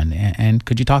stand. And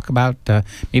could you talk about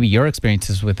maybe your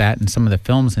experiences with that and some of the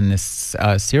films in this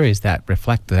series that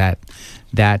reflect that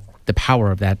the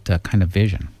power of that kind of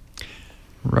vision?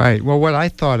 Right. Well, what I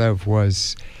thought of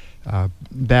was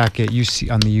back at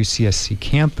on the UCSC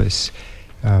campus,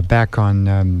 back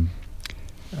on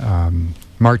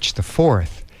March the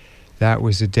 4th. That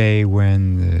was a day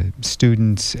when the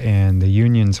students and the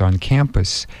unions on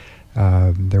campus,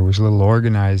 there was a little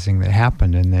organizing that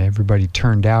happened, and everybody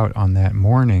turned out on that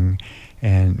morning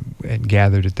and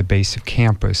gathered at the base of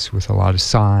campus with a lot of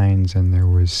signs, and there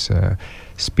was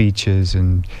speeches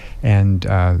and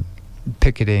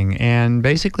picketing, and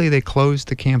basically they closed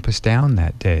the campus down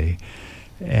that day.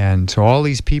 And so all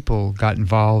these people got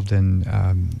involved in,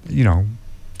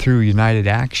 through United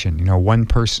Action. One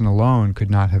person alone could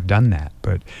not have done that,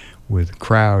 but with a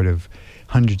crowd of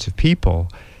hundreds of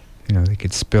people, they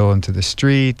could spill into the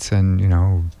streets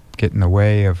and, get in the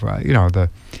way of,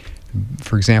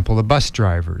 for example, the bus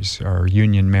drivers are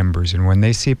union members, and when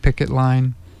they see a picket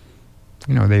line,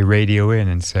 they radio in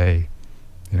and say,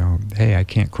 hey, I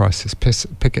can't cross this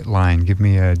picket line. Give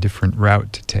me a different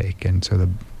route to take. And so the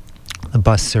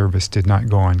bus service did not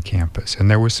go on campus. And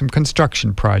there were some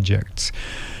construction projects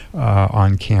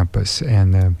on campus,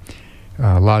 and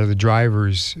a lot of the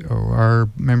drivers are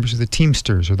members of the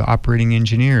Teamsters or the operating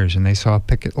engineers, and they saw a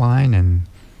picket line and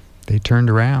they turned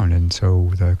around. And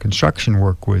so the construction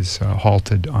work was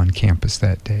halted on campus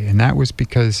that day. And that was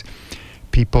because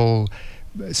people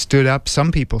stood up.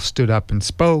 Some people stood up and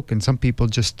spoke, and some people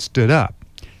just stood up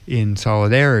in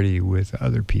solidarity with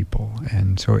other people.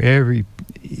 And so every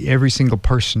single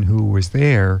person who was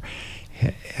there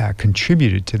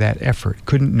contributed to that effort.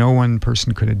 No one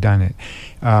person could have done it.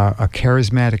 A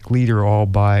charismatic leader all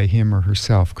by him or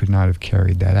herself could not have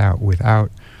carried that out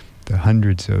without the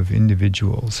hundreds of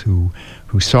individuals who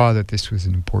saw that this was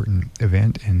an important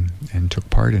event and took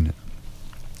part in it.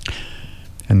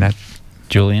 And that...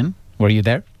 Julian, were you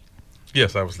there?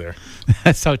 Yes, I was there.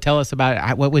 So tell us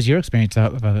about it. What was your experience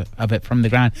of it from the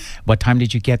ground? What time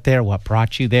did you get there? What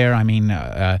brought you there? I mean,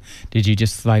 did you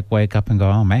just wake up and go,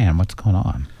 oh man, what's going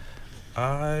on?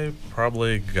 I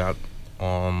probably got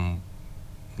on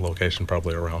location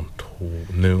probably around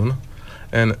noon.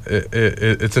 And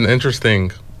it's an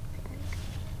interesting...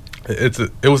 It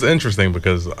was interesting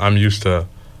because I'm used to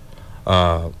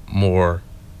more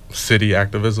city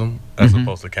activism as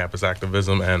opposed to campus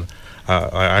activism, and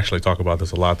I actually talk about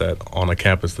this a lot, that on a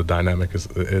campus the dynamic is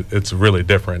it's really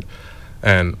different,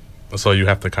 and so you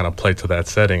have to kind of play to that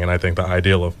setting. And I think the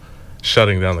ideal of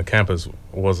shutting down the campus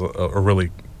was a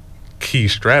really key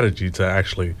strategy to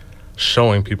actually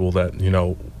showing people that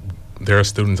there are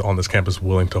students on this campus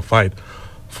willing to fight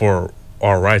for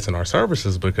our rights and our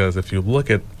services. Because if you look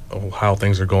at how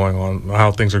things are going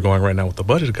right now with the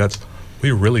budget cuts,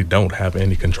 we really don't have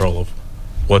any control of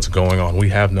what's going on. We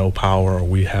have no power, or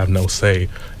we have no say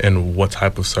in what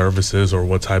type of services or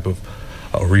what type of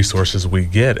resources we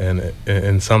get. And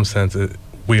in some sense,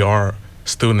 we are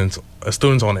students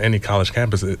on any college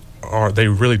campus. They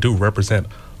really do represent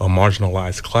a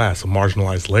marginalized class, a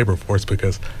marginalized labor force,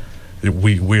 because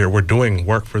we're doing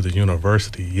work for the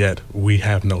university, yet we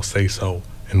have no say-so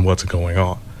in what's going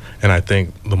on. And I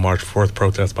think the March 4th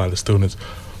protest by the students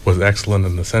was excellent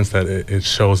in the sense that it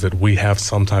shows that we have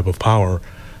some type of power.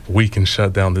 We can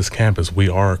shut down this campus. We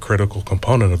are a critical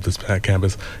component of this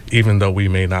campus, even though we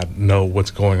may not know what's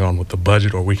going on with the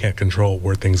budget, or we can't control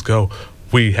where things go.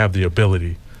 We have the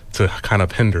ability to kind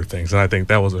of hinder things. And I think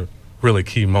that was a really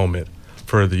key moment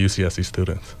for the UCSC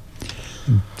students.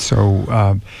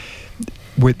 So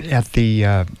at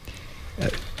the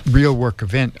Real Work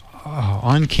event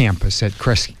on campus at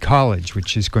Kresge College,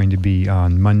 which is going to be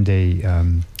on Monday,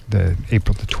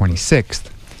 April the 26th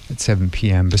at 7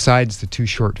 p.m., besides the two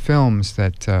short films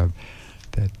that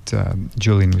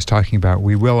Julian was talking about,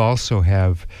 we will also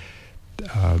have,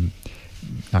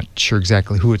 not sure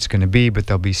exactly who it's going to be, but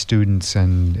there'll be students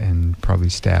and probably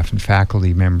staff and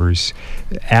faculty members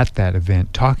at that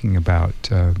event talking about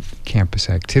campus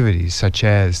activities such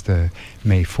as the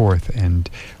May 4th, and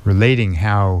relating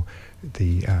how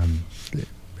the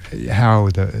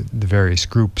various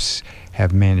groups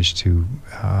have managed to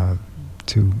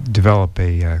develop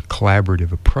a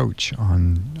collaborative approach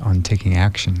on taking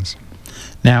actions.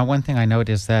 Now, one thing I note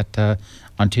is that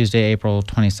on Tuesday, April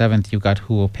 27th, you got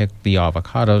Who Will Pick the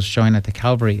Avocados showing at the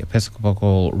Calvary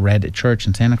Episcopal Red Church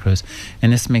in Santa Cruz.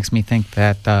 And this makes me think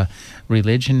that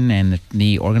religion and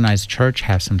the organized church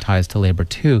have some ties to labor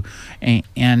too.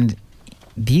 And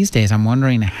these days, I'm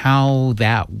wondering how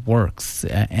that works,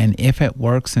 and if it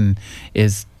works, and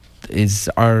is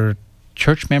our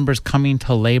church members coming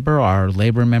to labor? Are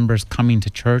labor members coming to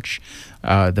church?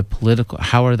 How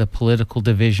are the political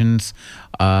divisions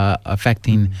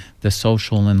affecting the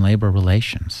social and labor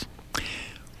relations?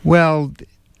 Well,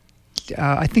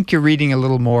 I think you're reading a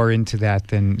little more into that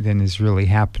than is really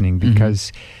happening,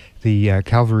 because the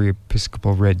Calvary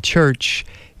Episcopal Red Church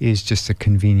is just a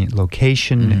convenient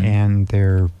location, and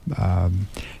their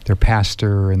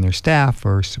pastor and their staff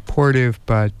are supportive,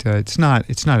 but it's not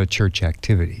a church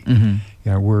activity.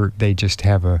 They just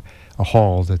have a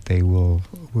hall that they will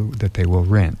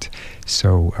rent.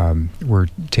 So we're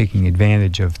taking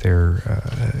advantage of their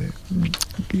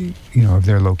of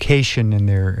their location and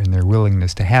their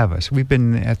willingness to have us. We've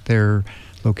been at their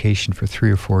location for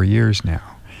 3 or 4 years now,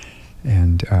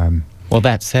 and. Well,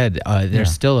 that said,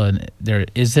 there's still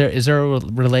is there a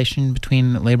relation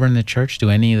between labor and the church? Do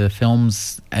any of the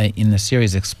films in the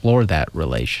series explore that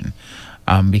relation?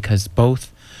 Because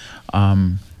both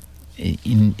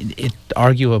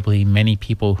arguably many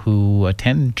people who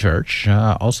attend church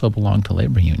also belong to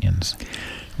labor unions.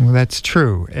 Well, that's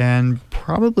true. And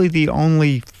probably the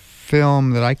only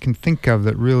film that I can think of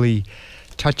that really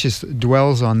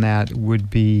dwells on that would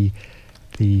be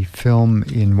the film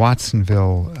in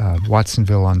Watsonville,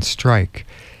 Watsonville on Strike.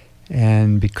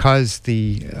 And because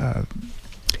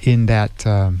in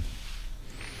that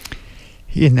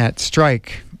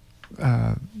strike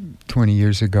 20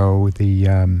 years ago,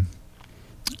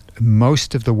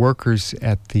 most of the workers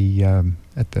at the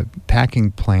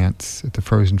packing plants, at the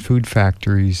frozen food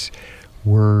factories,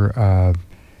 were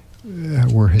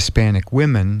Hispanic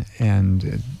women,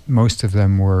 and most of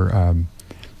them were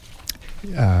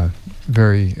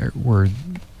were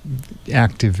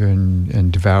active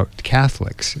and devout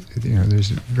Catholics.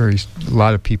 There's a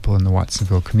lot of people in the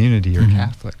Watsonville community are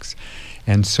Catholics,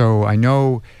 and so I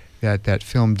know that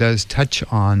film does touch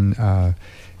on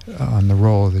the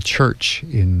role of the church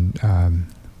in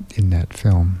that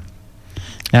film,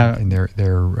 and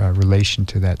their relation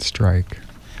to that strike.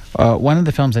 One of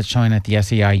the films that's showing at the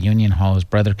SEI Union Hall is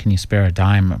Brother, Can You Spare a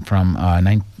Dime from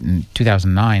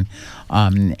 2009.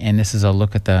 And this is a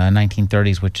look at the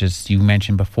 1930s, which, as you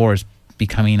mentioned before, is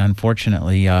becoming,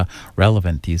 unfortunately,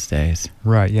 relevant these days.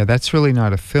 Right, yeah, that's really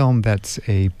not a film. That's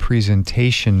a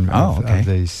presentation of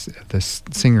the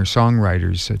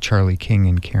singer-songwriters, Charlie King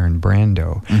and Karen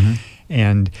Brando. Mm-hmm.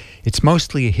 And it's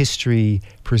mostly a history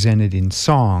presented in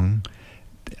song,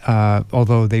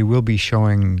 although they will be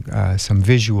showing some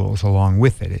visuals along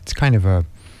with it. It's kind of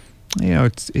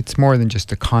it's more than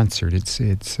just a concert. It's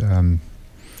sort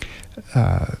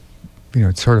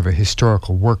of a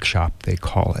historical workshop, they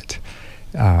call it.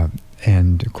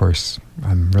 And of course,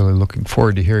 I'm really looking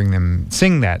forward to hearing them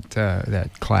sing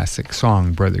that classic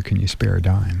song, "Brother, Can You Spare a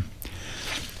Dime?"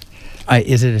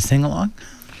 Is it a sing-along?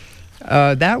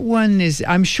 That one is.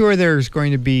 I'm sure there's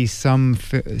going to be some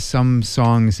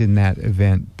songs in that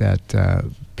event that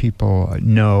people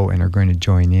know and are going to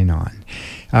join in on.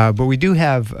 But we do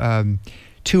have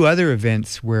two other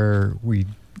events where we're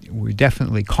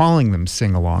definitely calling them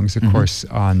sing-alongs. Of course,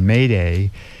 on May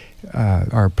Day,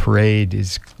 our parade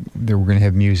is there. We're going to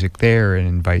have music there and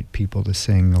invite people to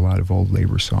sing a lot of old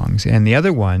labor songs. And the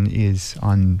other one is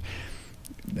on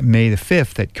May the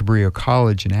 5th at Cabrillo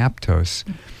College in Aptos.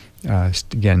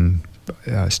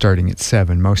 Starting at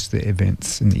 7. Most of the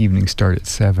events in the evening start at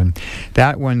 7.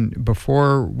 That one,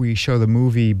 before we show the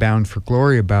movie Bound for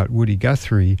Glory about Woody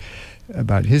Guthrie,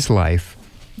 about his life,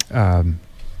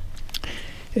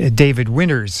 David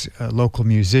Winters, a local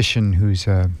musician who's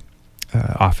a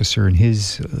officer in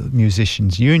his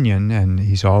musicians union, and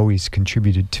he's always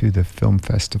contributed to the film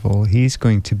festival, he's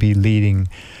going to be leading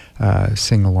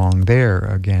sing-along there,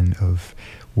 again, of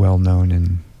well-known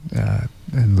and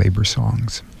labor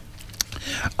songs.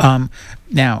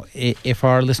 Now, if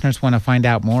our listeners want to find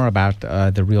out more about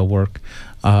the Real Work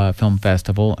Film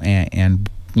Festival and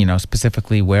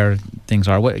specifically where things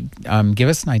are, give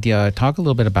us an idea. Talk a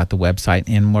little bit about the website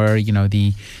and where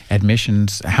the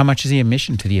admissions. How much is the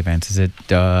admission to the events? Is it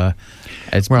as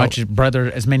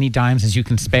many dimes as you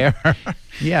can spare?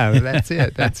 Yeah, that's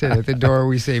it. That's it. At the door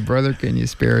we say, "Brother, can you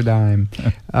spare a dime?"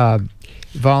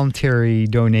 Voluntary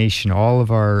donation. All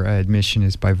of our admission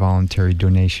is by voluntary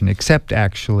donation, except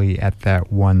actually at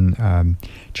that one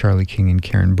Charlie King and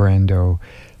Karen Brando,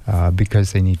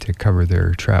 because they need to cover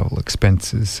their travel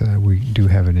expenses. We do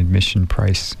have an admission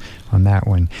price on that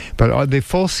one. But the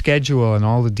full schedule and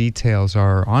all the details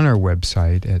are on our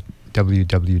website at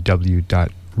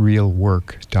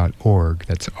www.realwork.org.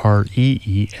 That's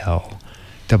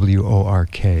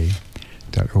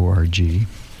REELWORK.org.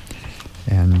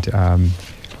 And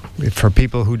for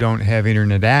people who don't have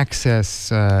internet access,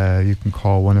 you can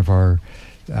call one of our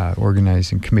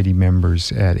organizing committee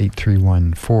members at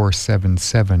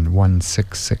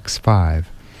 831-477-1665.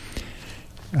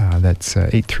 That's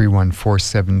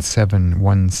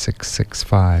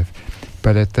 831-477-1665.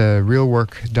 But at the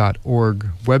realwork.org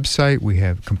website, we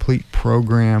have complete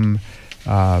program,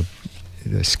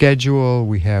 the schedule.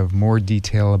 We have more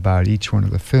detail about each one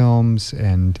of the films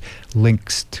and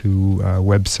links to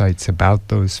websites about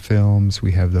those films.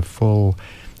 We have the full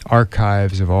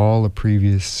archives of all the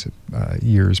previous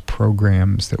year's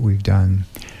programs that we've done.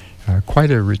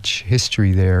 Quite a rich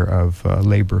history there of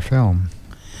labor film.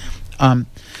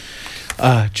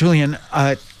 Julian,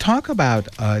 talk about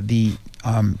the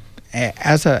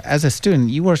as a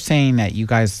student, you were saying that you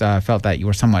guys felt that you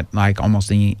were somewhat like almost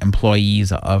the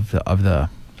employees of the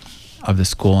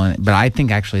school, but I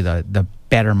think actually the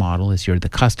better model is you're the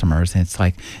customers, and it's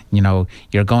like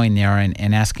you're going there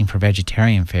and asking for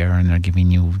vegetarian fare, and they're giving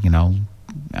you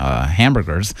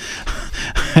hamburgers,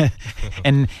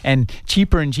 and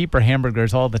cheaper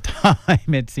hamburgers all the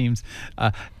time. It seems.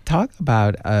 Talk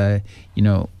about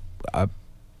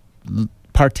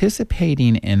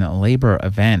participating in labor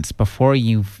events before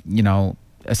you've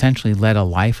essentially led a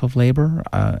life of labor.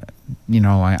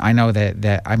 I know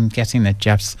that I'm guessing that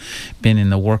Jeff's been in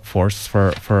the workforce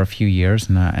for a few years,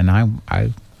 and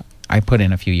I put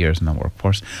in a few years in the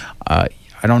workforce. I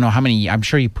don't know how many. I'm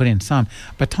sure you put in some,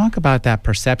 but talk about that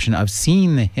perception of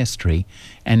seeing the history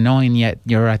and knowing yet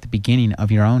you're at the beginning of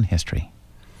your own history.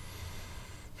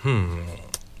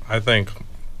 I think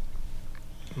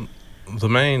the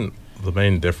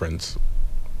main difference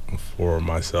for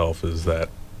myself is that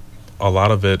a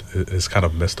lot of it is kind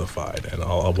of mystified, and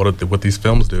what these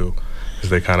films do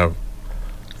is they kind of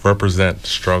represent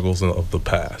struggles of the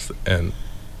past, and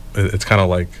it's kind of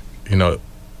like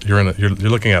you're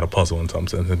looking at a puzzle in some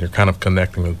sense, and you're kind of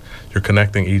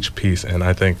connecting each piece. And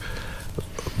I think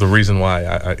the reason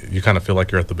why you kind of feel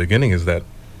like you're at the beginning is that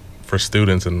for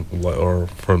students or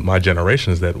for my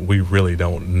generation is that we really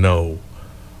don't know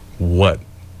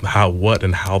how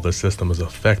the system is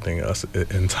affecting us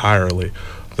entirely.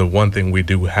 The one thing we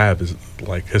do have is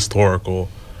like historical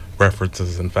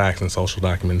references and facts and social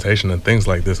documentation and things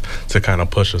like this to kind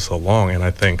of push us along. And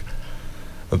I think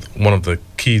one of the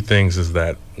key things is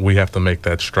that we have to make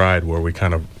that stride where we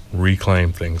kind of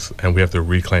reclaim things, and we have to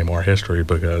reclaim our history,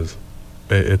 because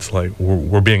it's like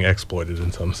we're being exploited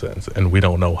in some sense, and we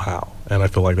don't know how. And I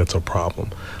feel like that's a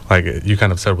problem. Like you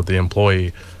kind of said with the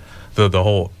employee, the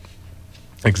whole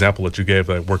example that you gave,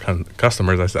 that we're kind of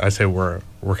customers. I say we're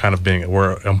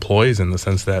employees in the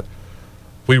sense that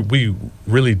we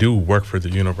really do work for the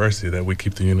university, that we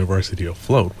keep the university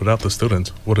afloat. Without the students,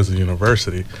 what is a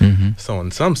university? Mm-hmm. So in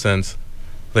some sense,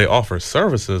 they offer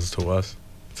services to us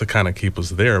to kind of keep us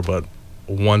there, but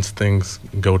once things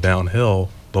go downhill,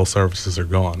 those services are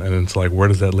gone, and it's like, where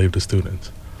does that leave the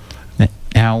students?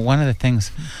 Now, one of the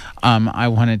things I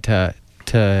wanted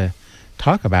to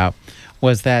talk about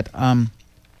was that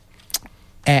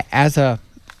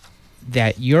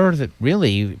that you're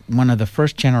really one of the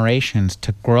first generations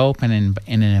to grow up in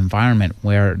an environment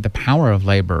where the power of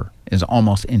labor is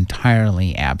almost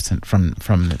entirely absent from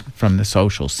the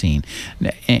social scene.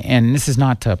 And this is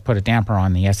not to put a damper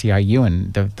on the SEIU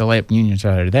and the labor unions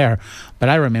that are there, but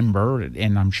I remember,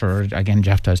 and I'm sure, again,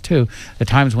 Jeff does too, the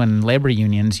times when labor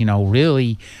unions,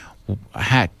 really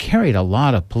carried a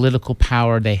lot of political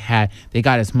power. They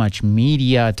got as much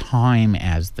media time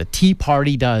as the Tea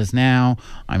Party does now.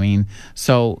 I mean,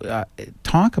 so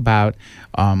talk about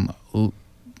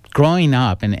growing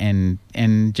up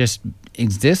and just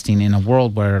existing in a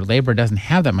world where labor doesn't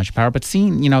have that much power, but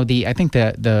seeing, I think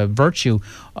the virtue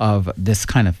of this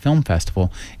kind of film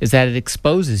festival is that it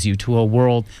exposes you to a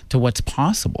world, to what's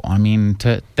possible. I mean,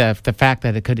 to the fact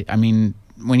that it could,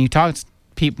 when you talk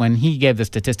when he gave the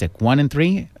statistic, 1 in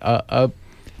 3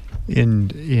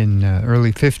 in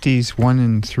early 50s, 1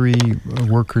 in 3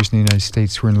 workers in the United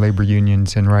States were in labor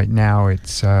unions, and right now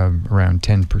it's around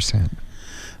 10%.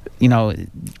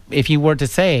 If you were to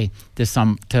say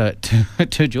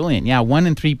to Julian, 1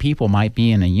 in 3 people might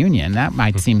be in a union, that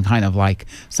might seem kind of like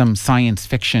some science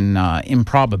fiction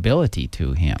improbability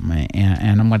to him.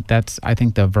 And I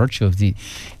think the virtue of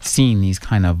seeing these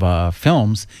kind of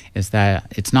films is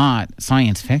that it's not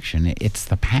science fiction; it's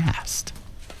the past.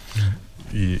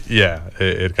 Yeah,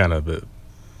 it kind of it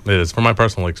is. From my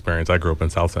personal experience, I grew up in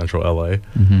South Central LA,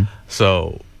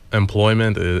 so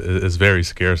employment is very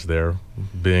scarce there,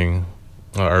 being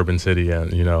an urban city,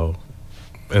 and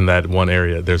in that one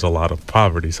area there's a lot of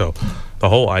poverty. So the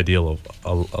whole ideal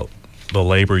of the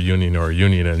labor union or a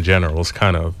union in general is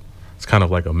kind of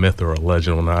like a myth or a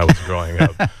legend when I was growing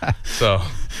up. So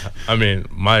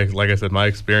like I said, my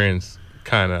experience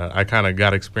I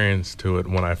got experience to it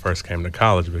when I first came to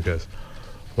college, because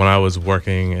when I was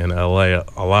working in LA,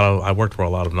 I worked for a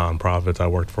lot of nonprofits. I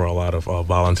worked for a lot of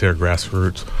volunteer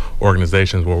grassroots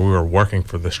organizations where we were working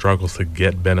for the struggles to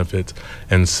get benefits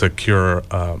and secure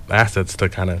assets to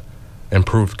kind of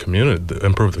improve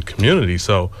the community.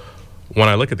 So when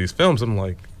I look at these films, I'm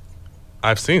like,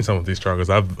 I've seen some of these struggles.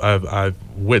 I've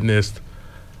witnessed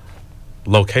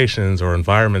locations or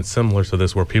environments similar to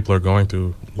this where people are going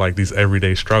through like these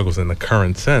everyday struggles in the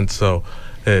current sense. So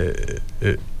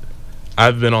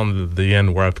I've been on the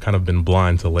end where I've kind of been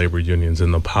blind to labor unions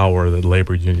and the power that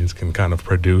labor unions can kind of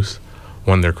produce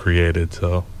when they're created.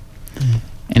 So,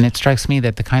 and it strikes me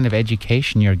that the kind of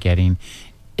education you're getting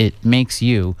it makes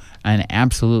you an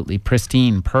absolutely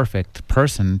pristine, perfect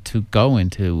person to go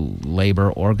into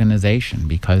labor organization,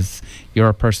 because you're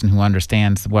a person who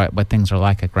understands what things are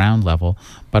like at ground level,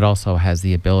 but also has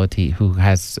the ability, who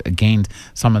has gained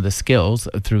some of the skills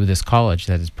through this college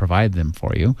that has provided them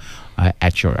for you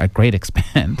at great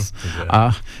expense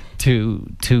to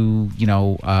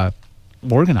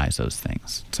organize those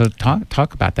things. So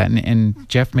talk about that, and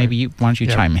Jeff, maybe why don't you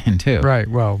chime in too? Right.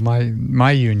 Well,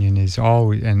 my union is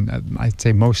always, and I'd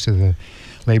say most of the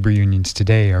labor unions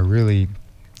today are really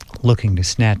looking to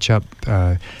snatch up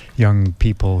young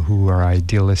people who are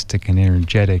idealistic and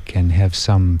energetic and have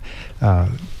some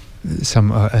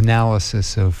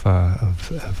analysis of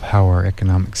how our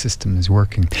economic system is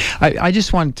working. I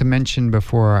just wanted to mention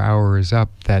before our hour is up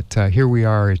that here we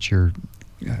are at your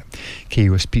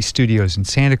KUSP studios in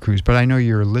Santa Cruz, but I know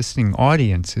your listening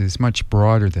audience is much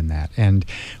broader than that. And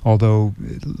although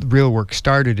Real Work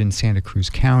started in Santa Cruz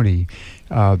County,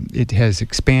 it has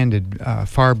expanded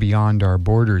far beyond our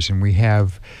borders, and we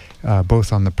have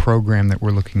both on the program that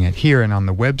we're looking at here and on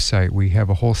the website, we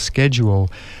have a whole schedule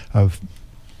of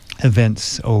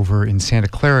events over in Santa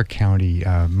Clara County,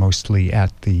 mostly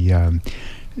at the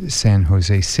San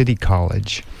Jose City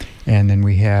College. And then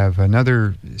we have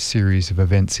another series of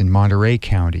events in Monterey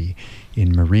County,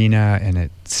 in Marina and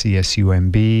at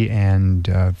CSUMB. And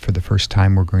for the first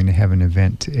time, we're going to have an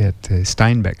event at the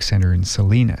Steinbeck Center in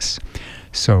Salinas.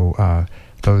 So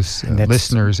those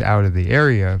listeners out of the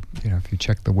area, if you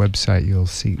check the website,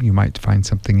 you might find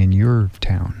something in your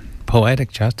town.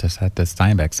 Poetic justice at the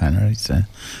Steinbeck Center. It's a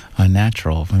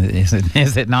natural,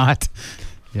 is it not?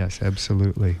 Yes,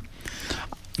 absolutely.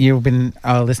 You've been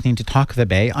listening to Talk of the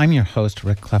Bay. I'm your host,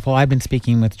 Rick Kleffel. I've been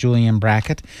speaking with Julian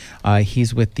Brackett.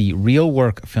 He's with the Real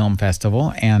Work Film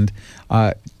Festival, and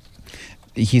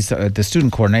he's the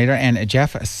student coordinator. And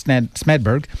Jeff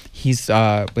Smedberg, he's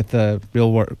with the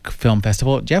Real Work Film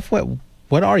Festival. Jeff,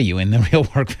 what are you in the Real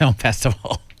Work Film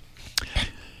Festival?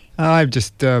 I've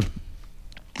just...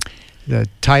 The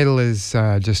title is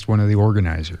just one of the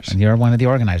organizers. And you're one of the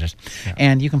organizers. Yeah.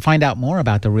 And you can find out more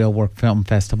about the Real Work Film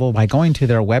Festival by going to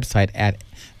their website at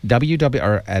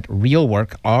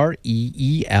realwork,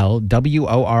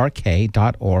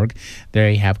 REELWORK.org. There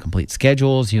you have complete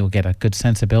schedules. You'll get a good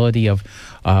sensibility of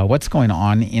what's going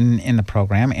on in the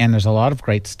program. And there's a lot of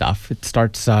great stuff. It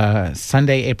starts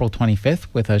Sunday, April 25th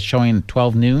with a showing at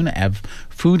 12 noon of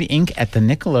Food Inc. at the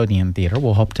Nickelodeon Theater.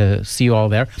 We'll hope to see you all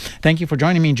there. Thank you for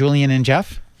joining me, Julian and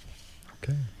Jeff.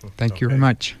 Okay. Thank you very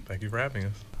much. Thank you for having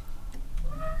us.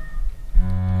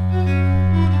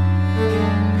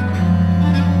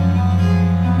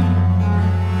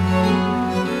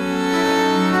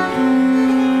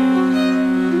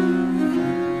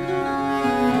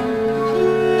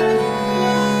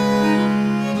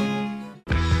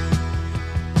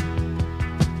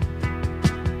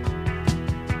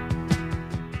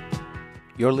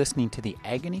 You're listening to the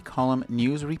Agony Column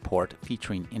News Report,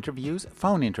 featuring interviews,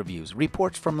 phone interviews,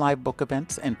 reports from live book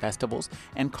events and festivals,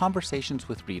 and conversations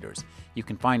with readers. You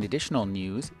can find additional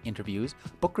news, interviews,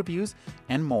 book reviews,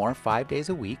 and more 5 days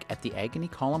a week at the Agony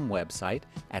Column website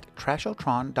at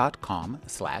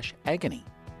trashotron.com/agony.